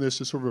comment on this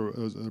as sort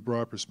of a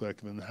broad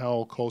perspective and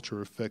how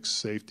culture affects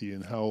safety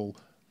and how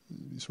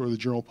sort of the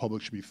general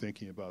public should be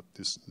thinking about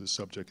this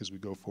subject as we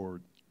go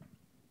forward?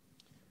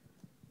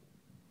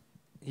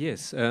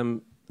 Yes.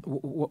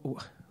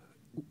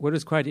 What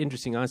is quite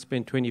interesting, I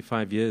spent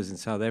 25 years in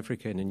South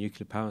Africa in a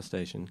nuclear power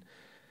station,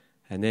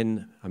 and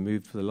then I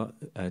moved for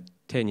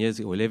 10 years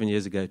or 11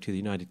 years ago to the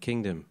United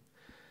Kingdom.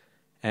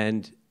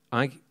 And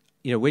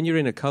when you're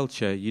in a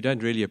culture, you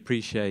don't really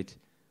appreciate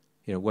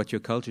what your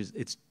culture is.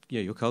 It's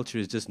your culture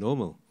is just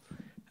normal.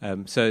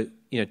 So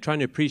trying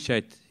to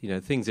appreciate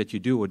things that you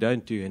do or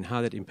don't do and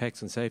how that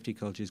impacts on safety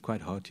culture is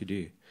quite hard to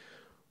do.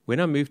 When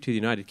I moved to the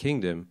United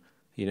Kingdom,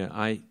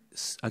 I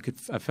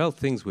felt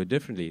things were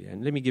differently.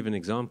 And let me give an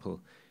example.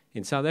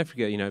 In South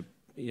Africa,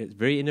 it's a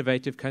very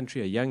innovative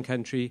country, a young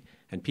country,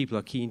 and people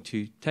are keen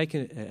to take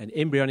an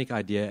embryonic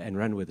idea and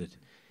run with it.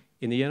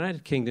 In the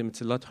United Kingdom,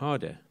 it's a lot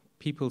harder.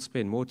 People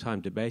spend more time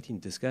debating,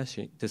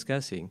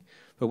 discussing,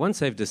 but once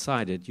they've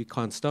decided, you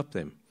can't stop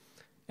them.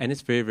 And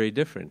it's very, very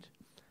different.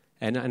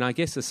 And I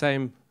guess the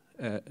same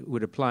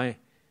would apply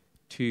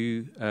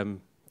to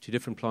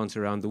different plants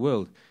around the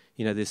world.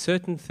 There's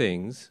certain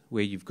things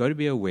where you've got to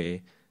be aware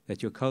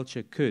that your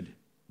culture could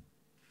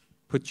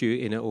put you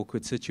in an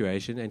awkward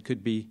situation and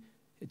could be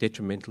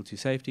detrimental to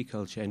safety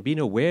culture. And being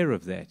aware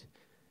of that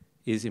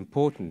is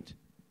important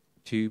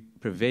to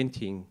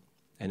preventing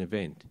an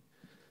event.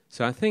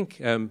 So I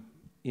think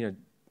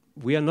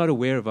we are not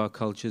aware of our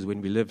cultures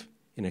when we live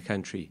in a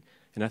country.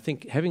 And I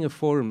think having a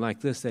forum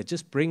like this that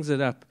just brings it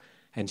up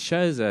and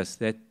shows us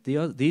that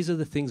these are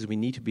the things we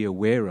need to be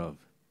aware of.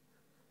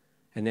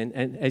 And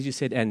as you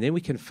said, and then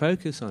we can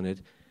focus on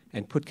it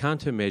and put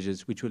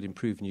countermeasures which will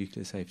improve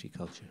nuclear safety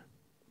culture.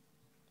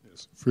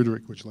 Yes.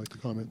 Frederick, would you like to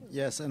comment?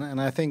 Yes, and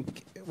I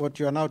think what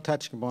you are now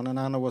touching upon, and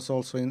Anna was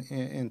also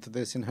into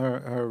this in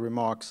her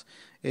remarks,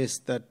 is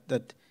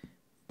that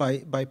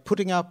by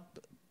putting up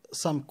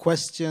some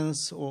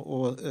questions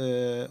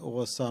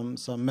or some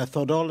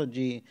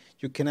methodology,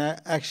 you can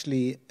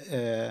actually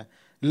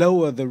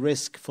lower the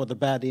risk for the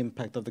bad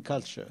impact of the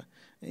culture.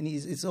 And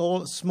it's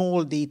all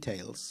small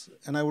details.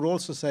 And I would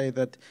also say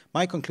that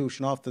my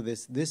conclusion after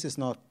this is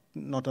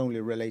not only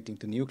relating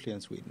to nuclear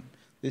in Sweden.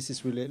 This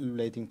is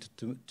relating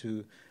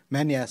to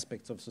many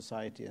aspects of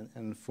society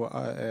and for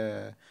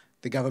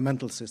the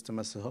governmental system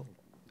as a whole,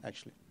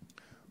 actually.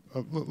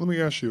 Let me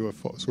ask you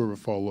sort of a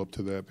follow-up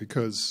to that,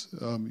 because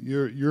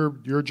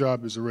your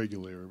job as a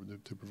regulator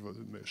to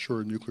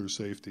assure nuclear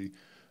safety,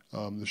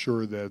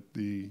 assure that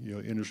the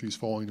industry is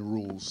following the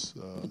rules,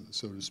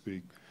 so to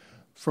speak.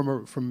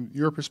 From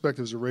your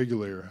perspective as a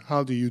regulator,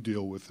 how do you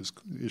deal with this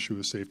issue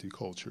of safety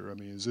culture? I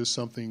mean, is this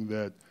something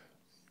that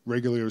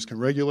regulators can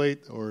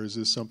regulate, or is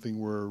this something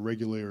where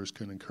regulators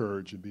can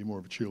encourage and be more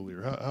of a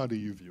cheerleader? How do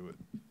you view it?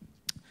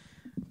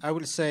 I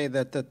would say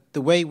that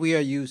the way we are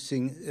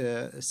using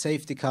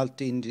safety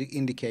culture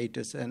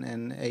indicators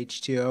and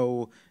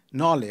HTO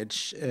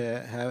knowledge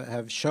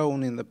have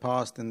shown in the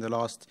past, in the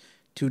last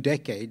 2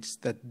 decades,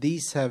 that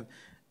these have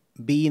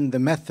been the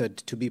method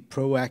to be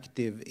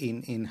proactive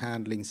in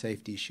handling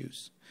safety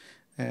issues.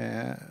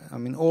 I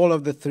mean, all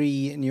of the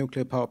 3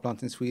 nuclear power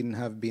plants in Sweden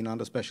have been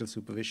under special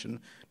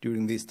supervision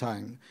during this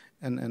time.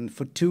 And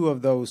for 2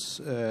 of those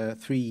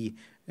 3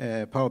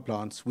 power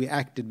plants, we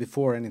acted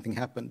before anything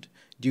happened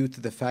due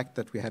to the fact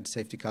that we had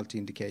safety culture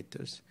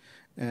indicators.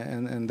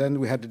 And then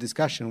we had a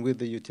discussion with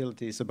the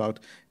utilities about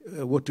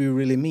what do you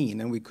really mean,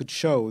 and we could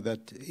show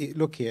that,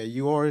 look here,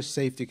 your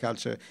safety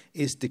culture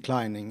is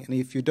declining, and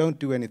if you don't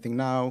do anything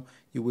now,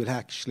 you will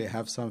actually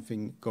have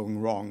something going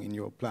wrong in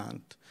your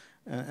plant.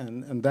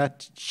 And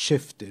that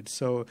shifted.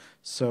 So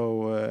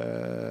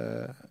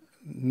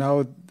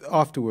now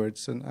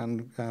afterwards,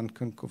 and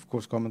can of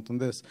course comment on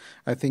this,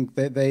 I think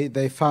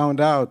they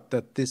found out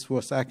that this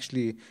was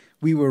actually,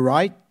 we were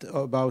right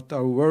about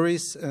our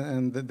worries,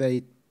 and that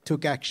they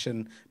took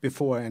action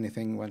before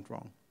anything went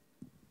wrong.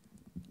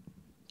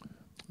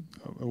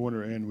 I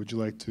wonder, Anne, would you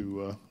like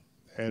to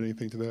add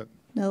anything to that?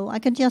 No, I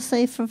can just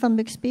say from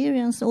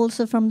experience,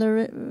 also from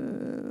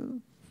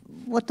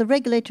what the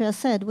regulator has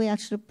said, we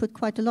actually put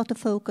quite a lot of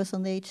focus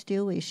on the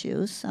HTO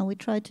issues, and we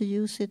try to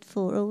use it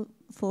for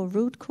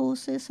root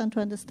causes and to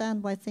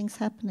understand why things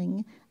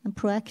happening, and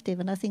proactive.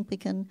 And I think we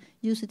can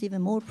use it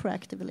even more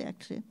proactively,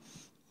 actually.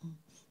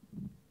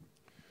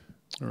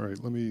 All right,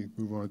 let me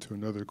move on to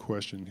another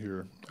question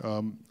here.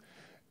 I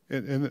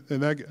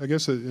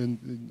guess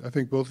I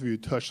think both of you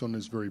touched on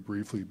this very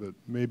briefly, but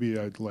maybe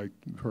I'd like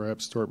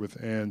perhaps start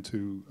with Anne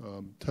to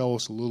tell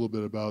us a little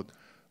bit about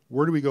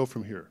where do we go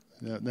from here?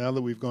 Now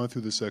that we've gone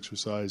through this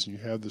exercise and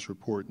you have this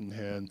report in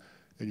hand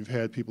and you've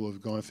had people who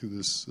have gone through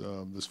this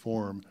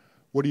forum,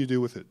 what do you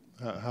do with it?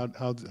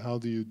 How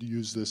do you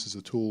use this as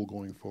a tool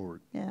going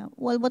forward? Yeah,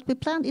 well, what we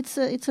plan, it's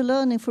a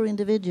learning for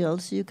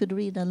individuals. You could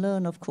read and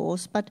learn, of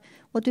course, but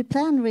what we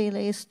plan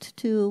really is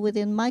to,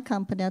 within my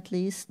company at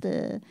least,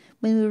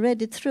 when we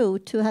read it through,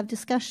 to have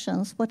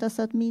discussions. What does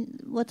that mean?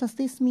 What does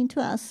this mean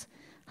to us?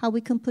 How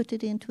we can put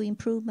it into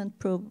improvement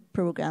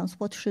programs?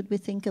 What should we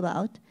think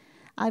about?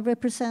 I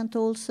represent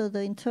also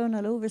the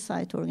internal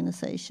oversight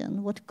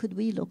organization. What could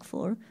we look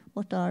for?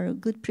 What are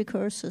good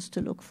precursors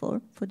to look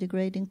for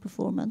degrading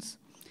performance?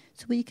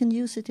 So we can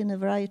use it in a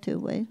variety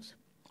of ways.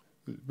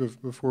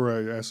 Before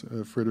I ask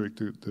Frederick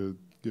to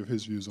give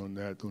his views on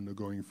that, on the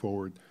going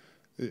forward,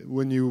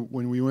 when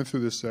we went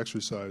through this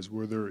exercise,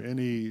 were there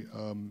any,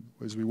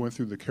 as we went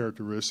through the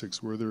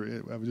characteristics,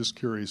 I was just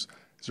curious,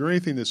 is there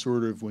anything that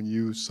sort of, when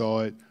you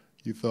saw it,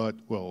 you thought,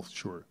 well,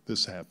 sure,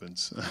 this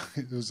happens.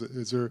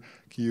 Is there?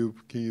 Can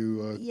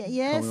you?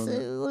 Yes.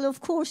 Well,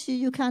 of course,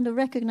 you kind of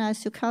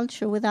recognize your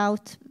culture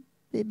without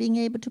being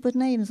able to put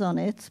names on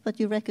it, but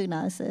you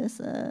recognize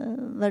this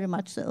very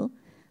much so.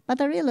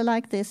 But I really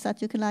like this,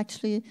 that you can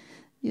actually,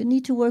 you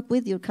need to work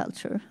with your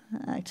culture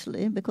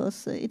actually,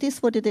 because it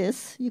is what it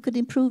is. You could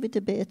improve it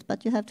a bit,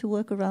 but you have to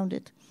work around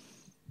it.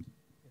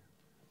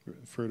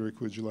 Frederick,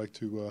 would you like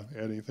to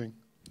add anything?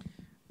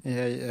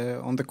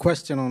 Yeah, on the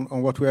question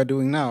on what we are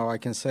doing now, I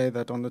can say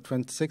that on the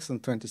 26th and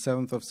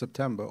 27th of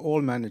September,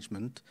 all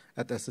management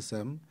at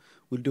SSM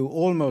will do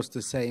almost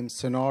the same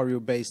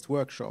scenario-based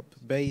workshop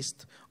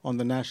based on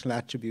the national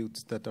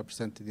attributes that are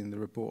presented in the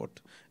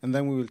report. And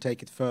then we will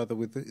take it further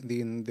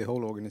within the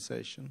whole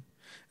organization.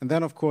 And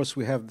then, of course,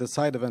 we have the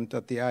side event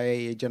at the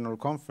IAEA General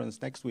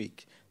Conference next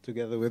week,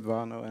 together with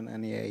WANO and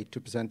NEA, to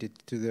present it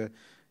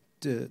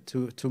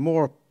to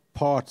more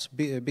parts,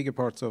 bigger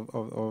parts of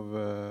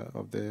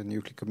the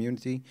nuclear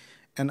community.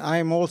 And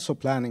I'm also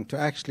planning to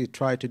actually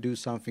try to do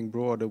something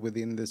broader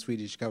within the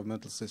Swedish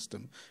governmental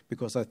system,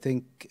 because I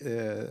think,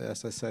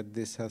 as I said,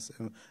 this has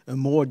a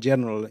more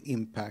general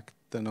impact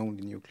than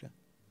only nuclear.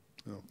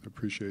 Oh, I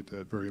appreciate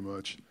that very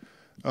much.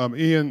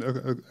 Ian,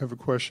 I have a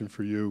question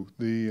for you.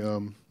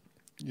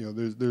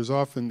 There's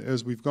often,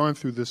 as we've gone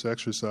through this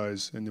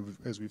exercise and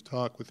as we've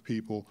talked with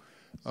people,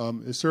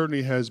 it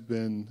certainly has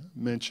been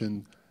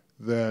mentioned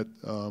that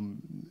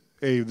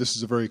this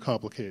is a very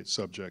complicated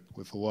subject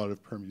with a lot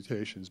of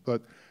permutations,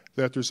 but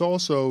that there's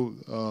also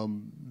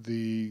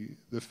the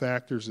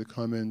factors that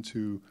come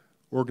into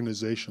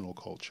organizational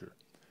culture.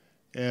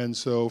 And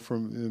so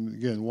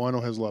again,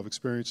 WANO has a lot of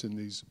experience in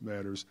these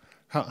matters.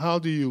 How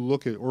do you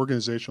look at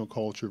organizational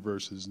culture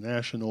versus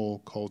national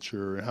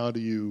culture, and how do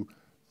you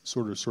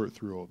sort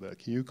through all that?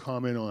 Can you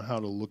comment on how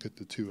to look at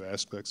the two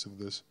aspects of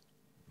this?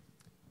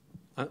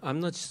 I'm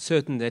not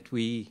certain that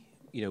we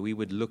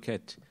would look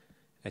at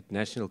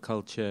national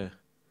culture.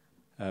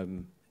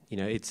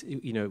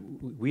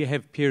 We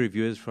have peer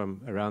reviewers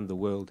from around the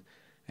world,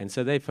 and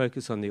so they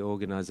focus on the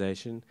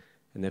organization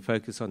and they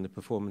focus on the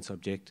performance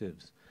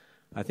objectives.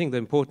 I think the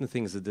important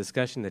thing is the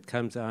discussion that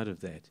comes out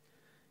of that.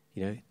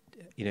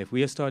 If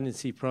we are starting to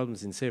see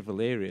problems in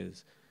several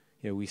areas,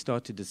 we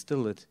start to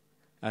distill it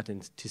out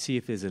and to see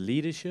if there's a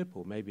leadership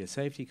or maybe a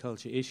safety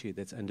culture issue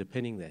that's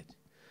underpinning that.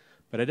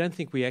 But I don't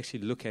think we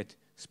actually look at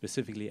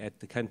specifically at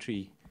the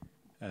country,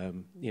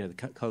 the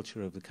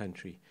culture of the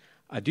country.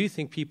 I do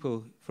think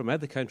people from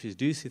other countries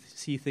do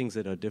see things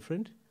that are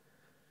different,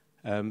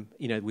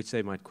 which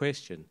they might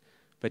question.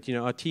 But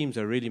our teams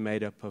are really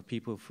made up of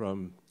people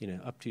from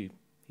up to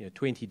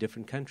 20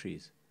 different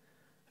countries.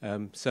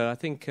 So I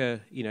think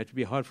it would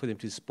be hard for them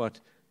to spot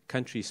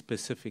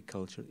country-specific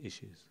cultural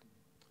issues.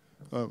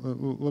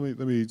 Let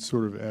me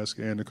sort of ask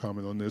Anne to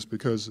comment on this,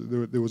 because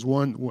there was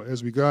one,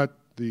 as we got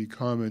the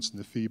comments and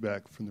the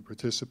feedback from the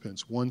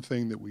participants, one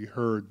thing that we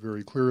heard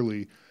very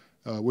clearly,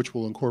 which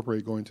we'll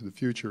incorporate going to the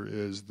future,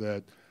 is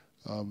that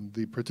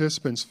the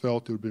participants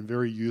felt it would have been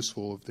very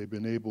useful if they'd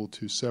been able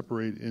to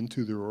separate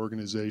into their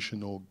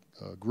organizational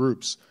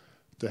groups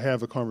to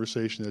have a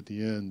conversation at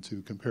the end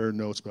to compare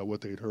notes about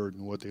what they'd heard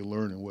and what they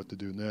learned and what to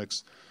do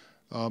next.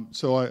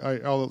 So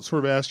I'll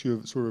sort of ask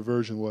you sort of a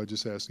version of what I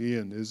just asked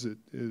Ian.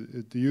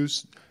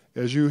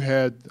 As you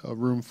had a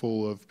room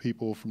full of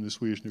people from the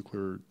Swedish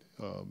nuclear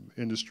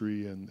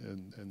industry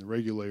and the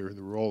regulator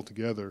that were all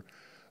together,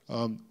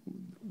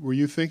 were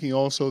you thinking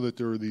also that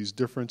there are these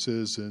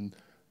differences in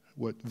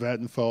how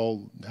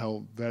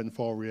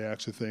Vattenfall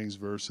reacts to things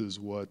versus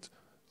what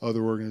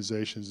other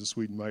organizations in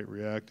Sweden might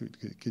react?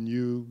 Can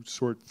you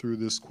sort through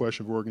this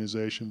question of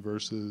organization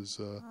versus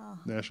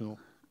national?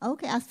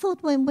 Okay, I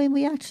thought when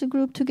we actually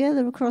grouped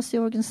together across the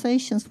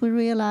organizations, we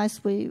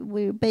realized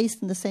we're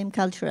based in the same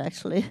culture,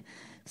 actually.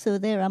 So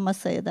there I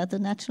must say that the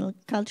national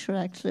culture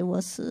actually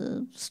was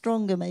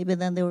stronger maybe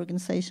than the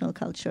organizational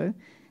culture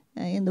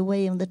in the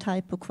way and the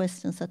type of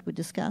questions that we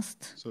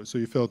discussed. So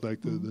you felt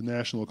like the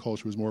national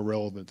culture was more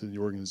relevant than the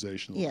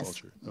organizational yes.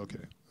 culture?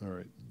 Okay, all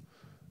right.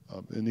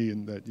 And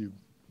Ian, that you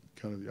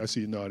I see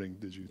you nodding,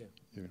 did you?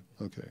 Yeah.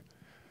 Okay.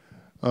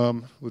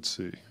 Let's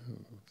see.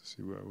 Let's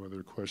see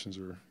whether questions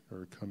are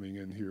coming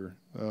in here.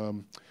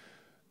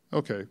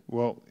 Okay.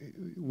 Well,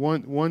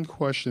 one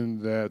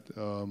question that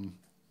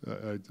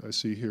I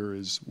see here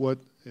is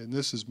and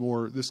this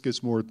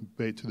gets more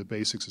to the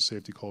basics of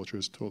safety culture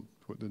as to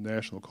the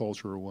national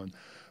culture one,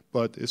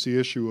 but it's the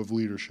issue of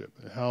leadership.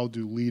 How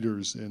do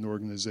leaders in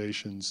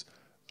organizations,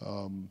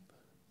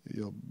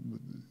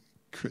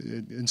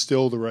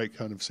 instill the right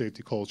kind of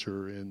safety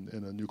culture in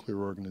a nuclear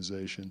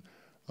organization?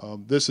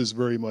 This is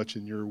very much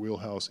in your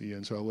wheelhouse,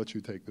 Ian, so I'll let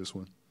you take this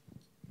one.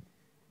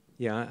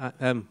 Yeah,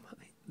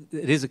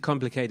 it is a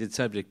complicated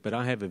subject, but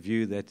I have a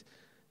view that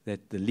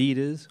the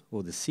leaders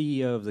or the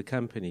CEO of the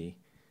company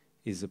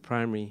is the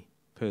primary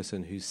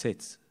person who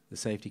sets the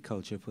safety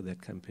culture for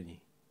that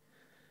company.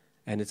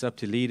 And it's up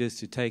to leaders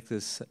to take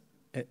this,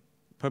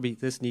 probably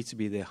this needs to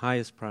be their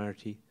highest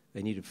priority.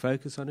 They need to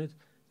focus on it.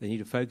 They need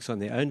to focus on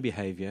their own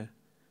behavior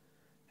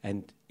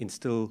and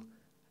instill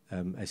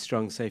a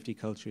strong safety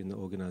culture in the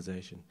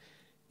organization.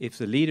 If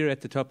the leader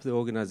at the top of the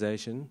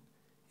organization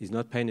is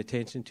not paying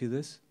attention to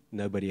this,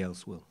 nobody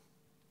else will.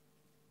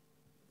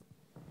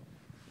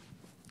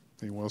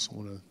 Anyone else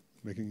want to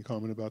make any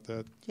comment about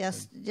that?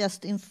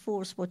 Just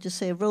enforce what you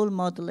say. Role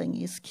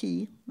modeling is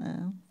key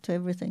to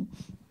everything.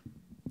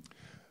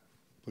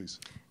 Please.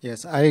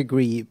 Yes, I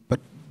agree. But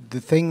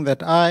the thing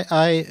that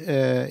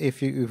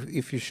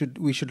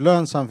we should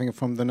learn something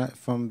from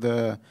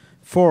the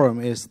forum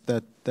is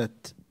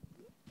that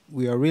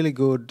we are really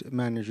good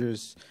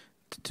managers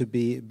to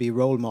be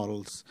role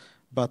models,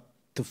 but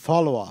to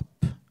follow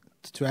up,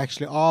 to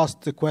actually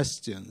ask the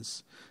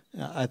questions.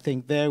 I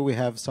think there we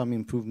have some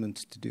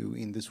improvements to do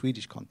in the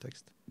Swedish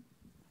context.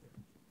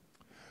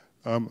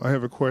 I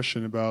have a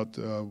question about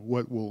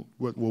what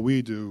will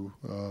we do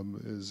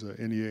as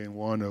NEA and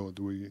WANO?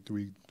 Do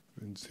we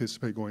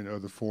anticipate going to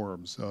other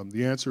forums?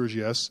 The answer is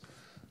yes.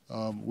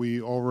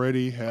 We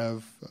already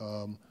have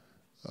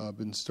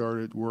been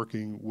started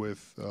working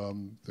with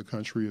the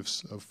country of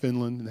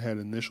Finland and had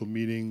an initial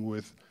meeting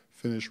with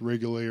Finnish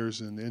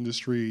regulators and the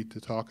industry to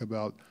talk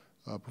about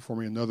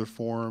performing another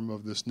forum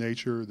of this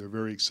nature. They're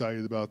very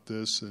excited about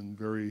this and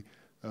very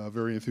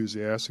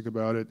enthusiastic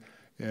about it.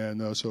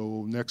 And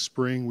so next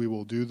spring we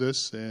will do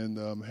this and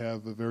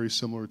have a very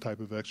similar type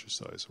of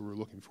exercise. So we're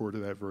looking forward to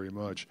that very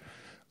much.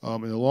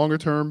 In the longer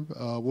term,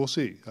 we'll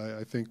see.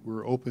 I think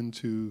we're open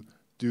to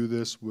do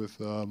this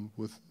with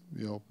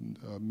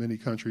many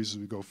countries as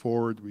we go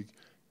forward.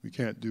 We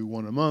can't do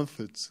one a month.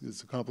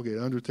 It's a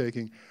complicated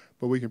undertaking,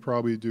 but we can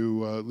probably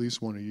do at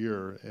least one a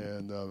year,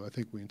 and I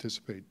think we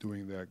anticipate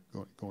doing that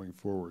going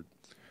forward.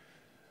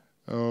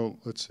 Oh,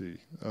 let's see.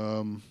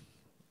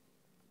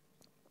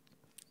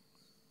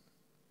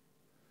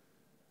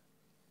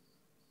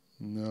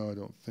 No, I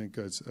don't think.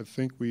 I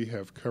think we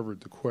have covered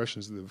the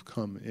questions that have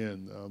come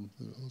in.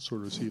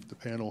 Sort of see if the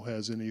panel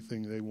has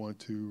anything they want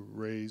to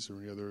raise or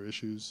any other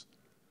issues,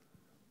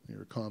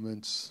 or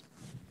comments.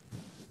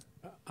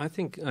 I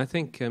think,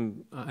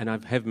 and I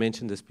have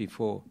mentioned this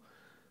before,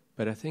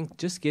 but I think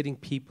just getting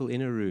people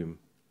in a room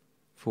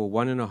for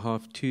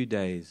 1.5, 2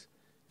 days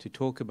to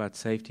talk about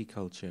safety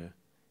culture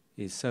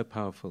is so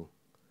powerful.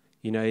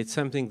 You know, it's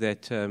something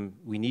that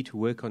we need to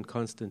work on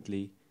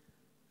constantly,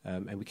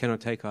 and we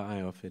cannot take our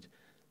eye off it.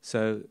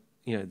 So,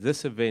 you know,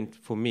 this event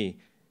for me,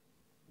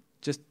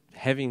 just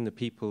having the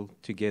people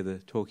together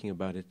talking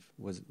about it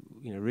was,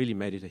 you know, really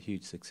made it a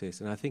huge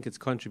success. And I think it's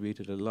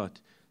contributed a lot,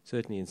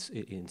 certainly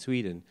in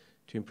Sweden,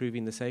 to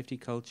improving the safety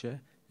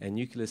culture and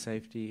nuclear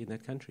safety in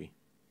that country.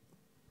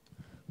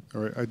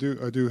 All right, I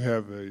do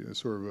have a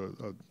sort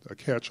of a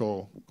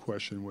catch-all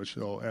question, which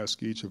I'll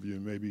ask each of you.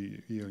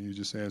 Maybe you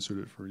just answered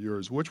it for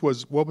yours. What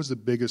was the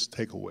biggest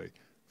takeaway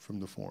from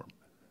the forum?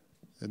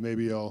 And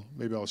maybe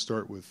I'll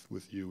start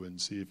with you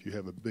and see if you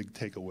have a big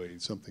takeaway,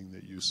 something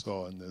that you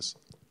saw in this.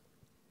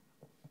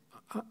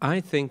 I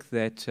think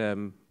that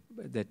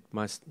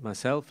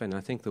myself and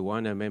I think the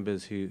WANO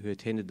members who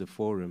attended the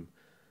forum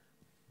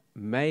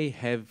may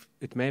have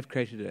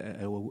created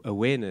an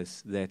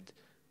awareness that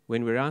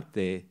when we're out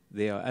there,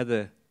 there are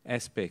other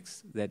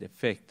aspects that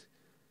affect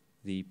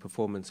the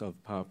performance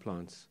of power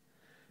plants.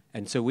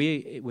 And so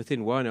we,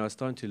 within WANO, are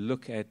starting to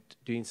look at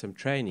doing some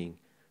training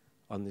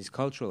on these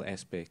cultural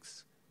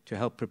aspects to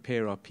help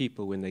prepare our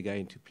people when they go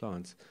into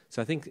plants.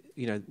 So I think,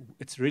 you know,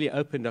 it's really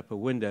opened up a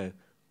window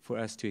for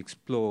us to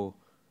explore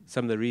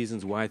some of the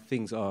reasons why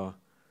things are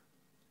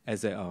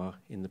as they are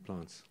in the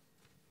plants.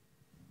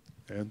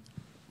 And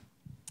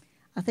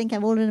I think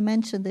I've already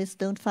mentioned this,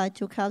 don't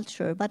fight your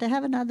culture, but I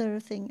have another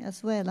thing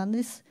as well. And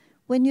this,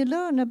 when you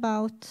learn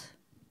about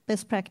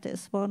best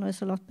practice, WANO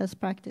is a lot best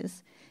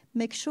practice,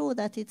 make sure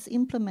that it's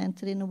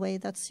implemented in a way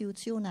that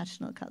suits your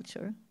national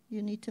culture.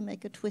 You need to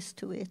make a twist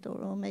to it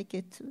or make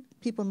it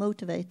people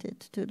motivated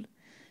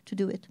to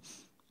do it.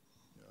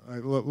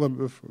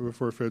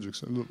 Before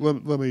Fredrickson,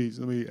 let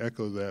me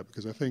echo that,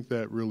 because I think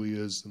that really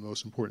is the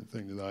most important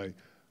thing that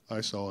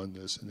I saw in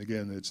this. And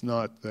again, it's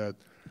not that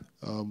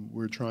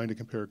we're trying to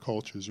compare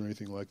cultures or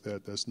anything like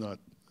that. That's not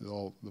at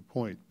all the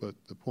point. But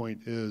the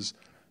point is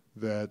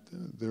that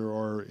there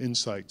are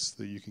insights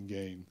that you can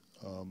gain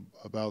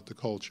about the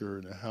culture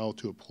and how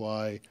to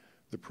apply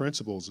the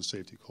principles of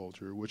safety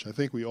culture, which I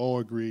think we all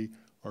agree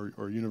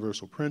are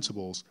universal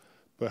principles.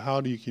 But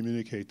how do you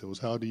communicate those?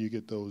 How do you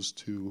get those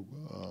to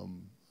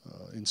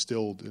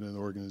instilled in an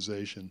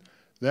organization?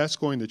 That's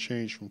going to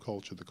change from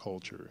culture to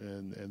culture,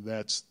 and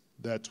that's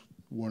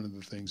one of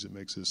the things that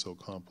makes this so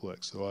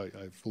complex. So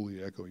I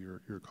fully echo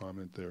your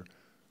comment there.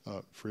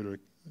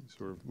 Frederick,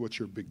 sort of, what's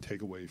your big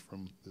takeaway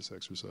from this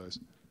exercise?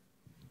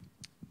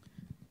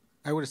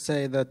 I would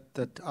say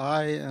that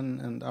I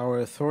and our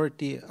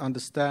authority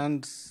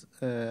understands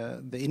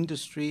the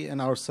industry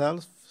and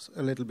ourselves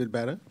a little bit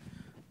better.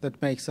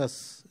 That makes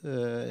us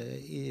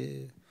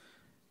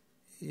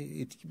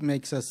it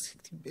makes us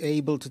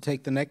able to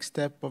take the next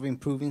step of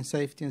improving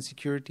safety and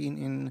security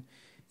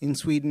in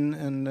Sweden,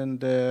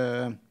 and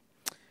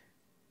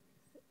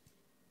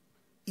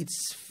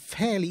it's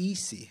fairly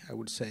easy, I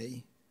would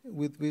say,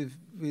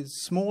 with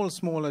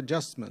small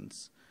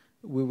adjustments.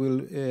 We will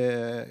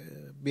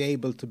be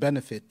able to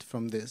benefit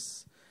from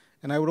this.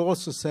 And I would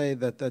also say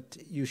that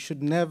you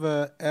should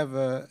never,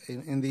 ever,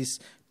 in this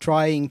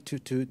trying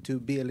to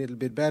be a little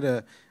bit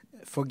better,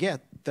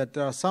 forget that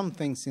there are some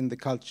things in the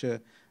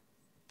culture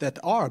that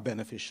are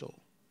beneficial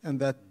and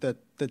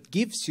that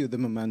gives you the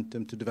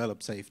momentum to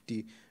develop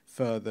safety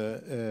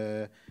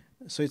further.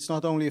 So it's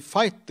not only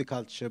fight the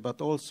culture,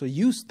 but also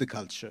use the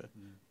culture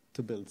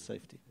to build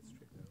safety.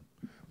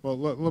 Well,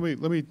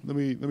 let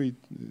me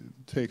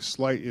take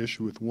slight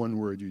issue with one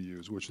word you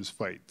use, which is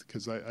fight,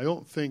 because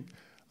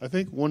I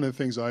think one of the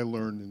things I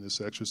learned in this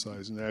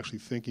exercise and actually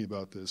thinking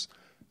about this,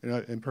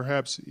 and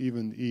perhaps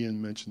even Ian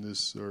mentioned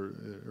this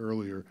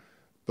earlier,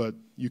 but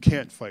you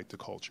can't fight the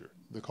culture.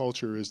 The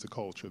culture is the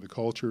culture. The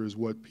culture is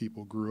what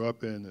people grew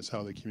up in. It's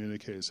how they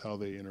communicate. It's how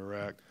they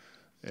interact.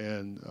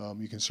 And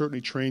you can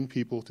certainly train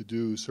people to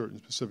do certain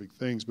specific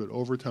things, but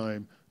over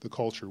time, the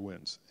culture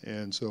wins.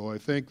 And so I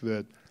think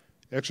that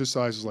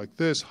exercises like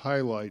this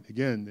highlight,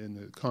 again, in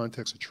the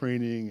context of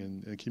training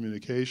and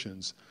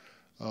communications,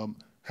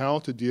 how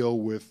to deal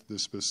with the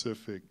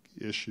specific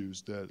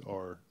issues that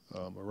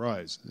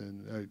arise.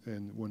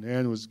 And when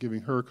Anne was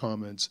giving her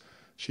comments,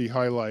 she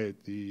highlighted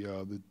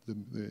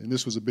and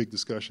this was a big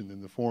discussion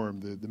in the forum,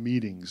 the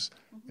meetings,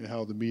 and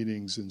how the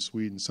meetings in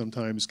Sweden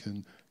sometimes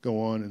can go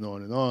on and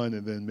on and on,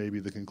 and then maybe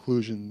the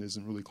conclusion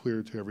isn't really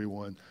clear to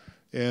everyone.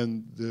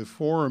 And the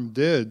forum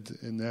did,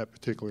 in that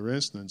particular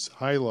instance,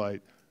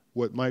 highlight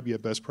what might be a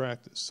best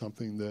practice,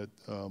 something that,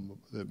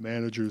 that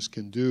managers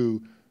can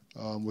do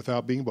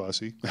without being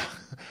bossy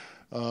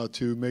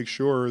to make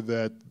sure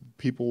that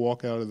people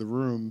walk out of the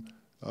room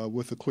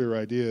with a clear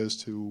idea as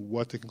to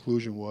what the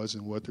conclusion was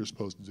and what they're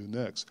supposed to do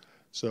next.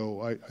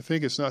 So I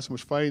think it's not so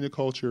much fighting the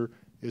culture,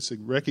 it's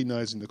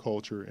recognizing the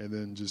culture and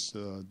then just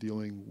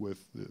dealing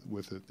with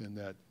it in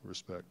that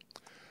respect.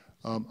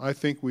 I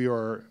think we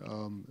are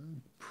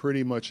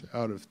pretty much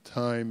out of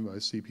time. I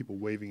see people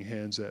waving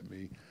hands at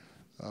me.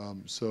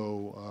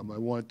 So I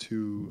want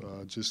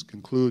to just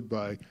conclude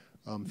by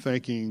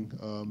thanking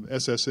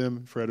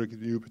SSM, Frederick,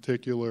 you in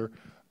particular,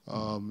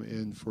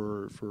 and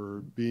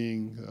for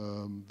being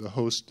the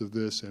host of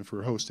this and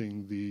for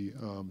hosting the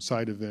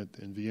side event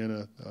in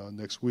Vienna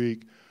next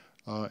week,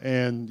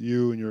 and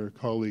you and your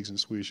colleagues in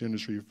Swedish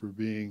industry for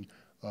being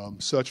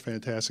such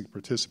fantastic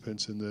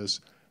participants in this.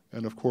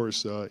 And of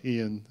course,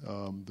 Ian,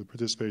 the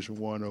participation of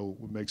WANO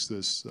makes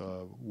this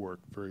work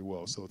very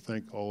well. So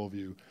thank all of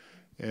you.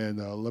 And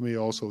let me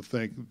also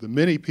thank the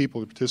many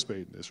people that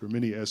participated in this. There were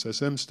many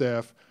SSM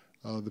staff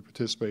that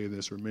participated in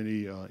this. There were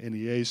many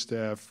NEA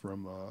staff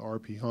from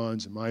RP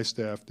Hans and my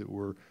staff that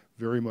were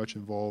very much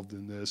involved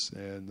in this.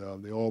 And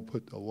they all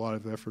put a lot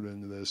of effort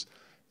into this.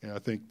 And I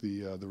think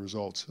the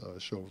results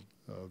show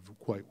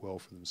quite well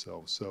for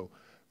themselves. So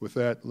with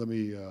that,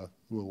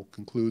 we'll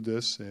conclude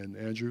this. And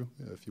Andrew,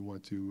 if you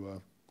want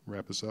to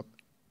wrap us up.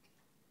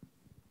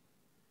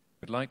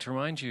 I'd like to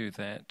remind you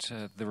that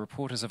the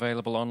report is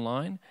available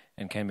online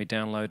and can be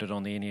downloaded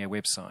on the NEA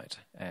website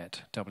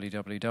at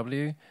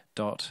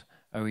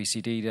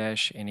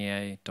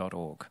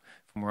www.oecd-nea.org.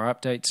 For more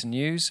updates and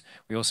news,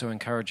 we also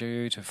encourage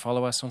you to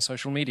follow us on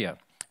social media.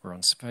 We're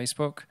on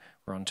Facebook,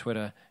 we're on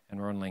Twitter, and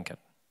we're on LinkedIn.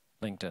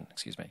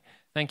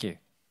 Thank you.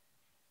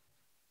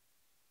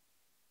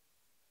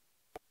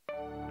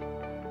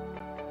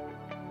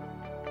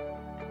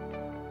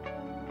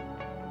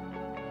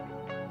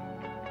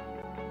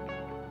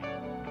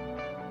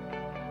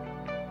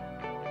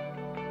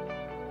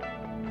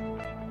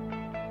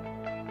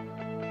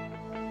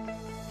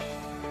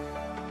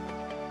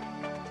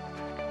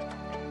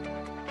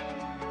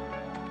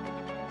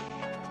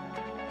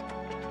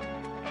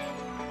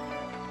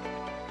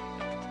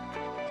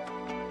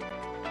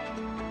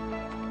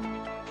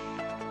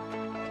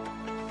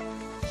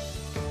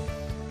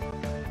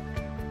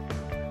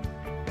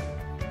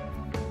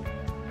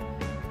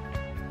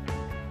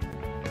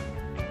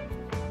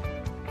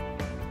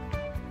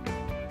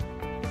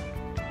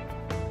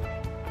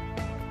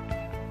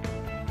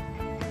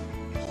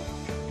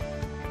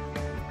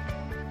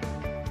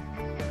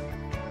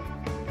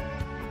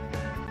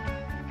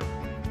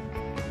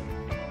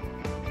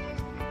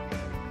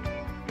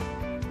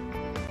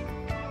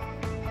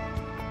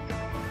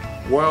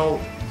 While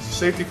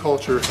safety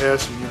culture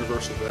has some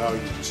universal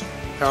values,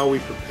 how we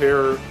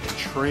prepare and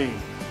train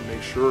to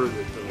make sure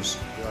that those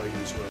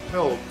values are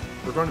upheld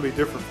are going to be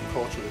different from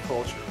culture to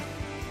culture.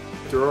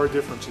 There are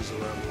differences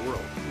around the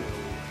world.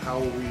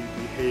 How we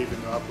behave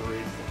and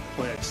operate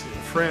plants in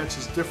France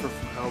is different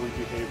from how we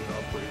behave and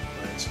operate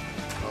plants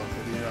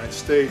in the United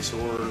States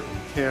or in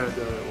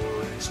Canada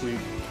or in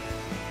Sweden.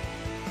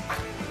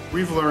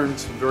 We've learned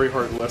some very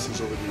hard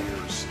lessons over the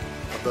years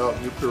about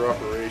nuclear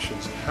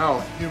operations and how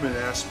human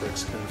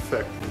aspects can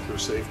affect nuclear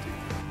safety.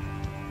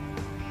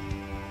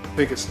 I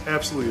think it's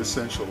absolutely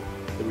essential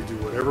that we do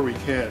whatever we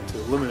can to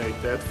eliminate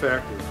that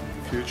factor from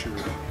the future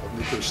of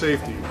nuclear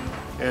safety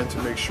and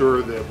to make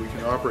sure that we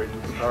can operate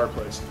nuclear power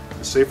plants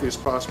as safely as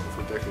possible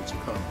for decades to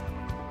come.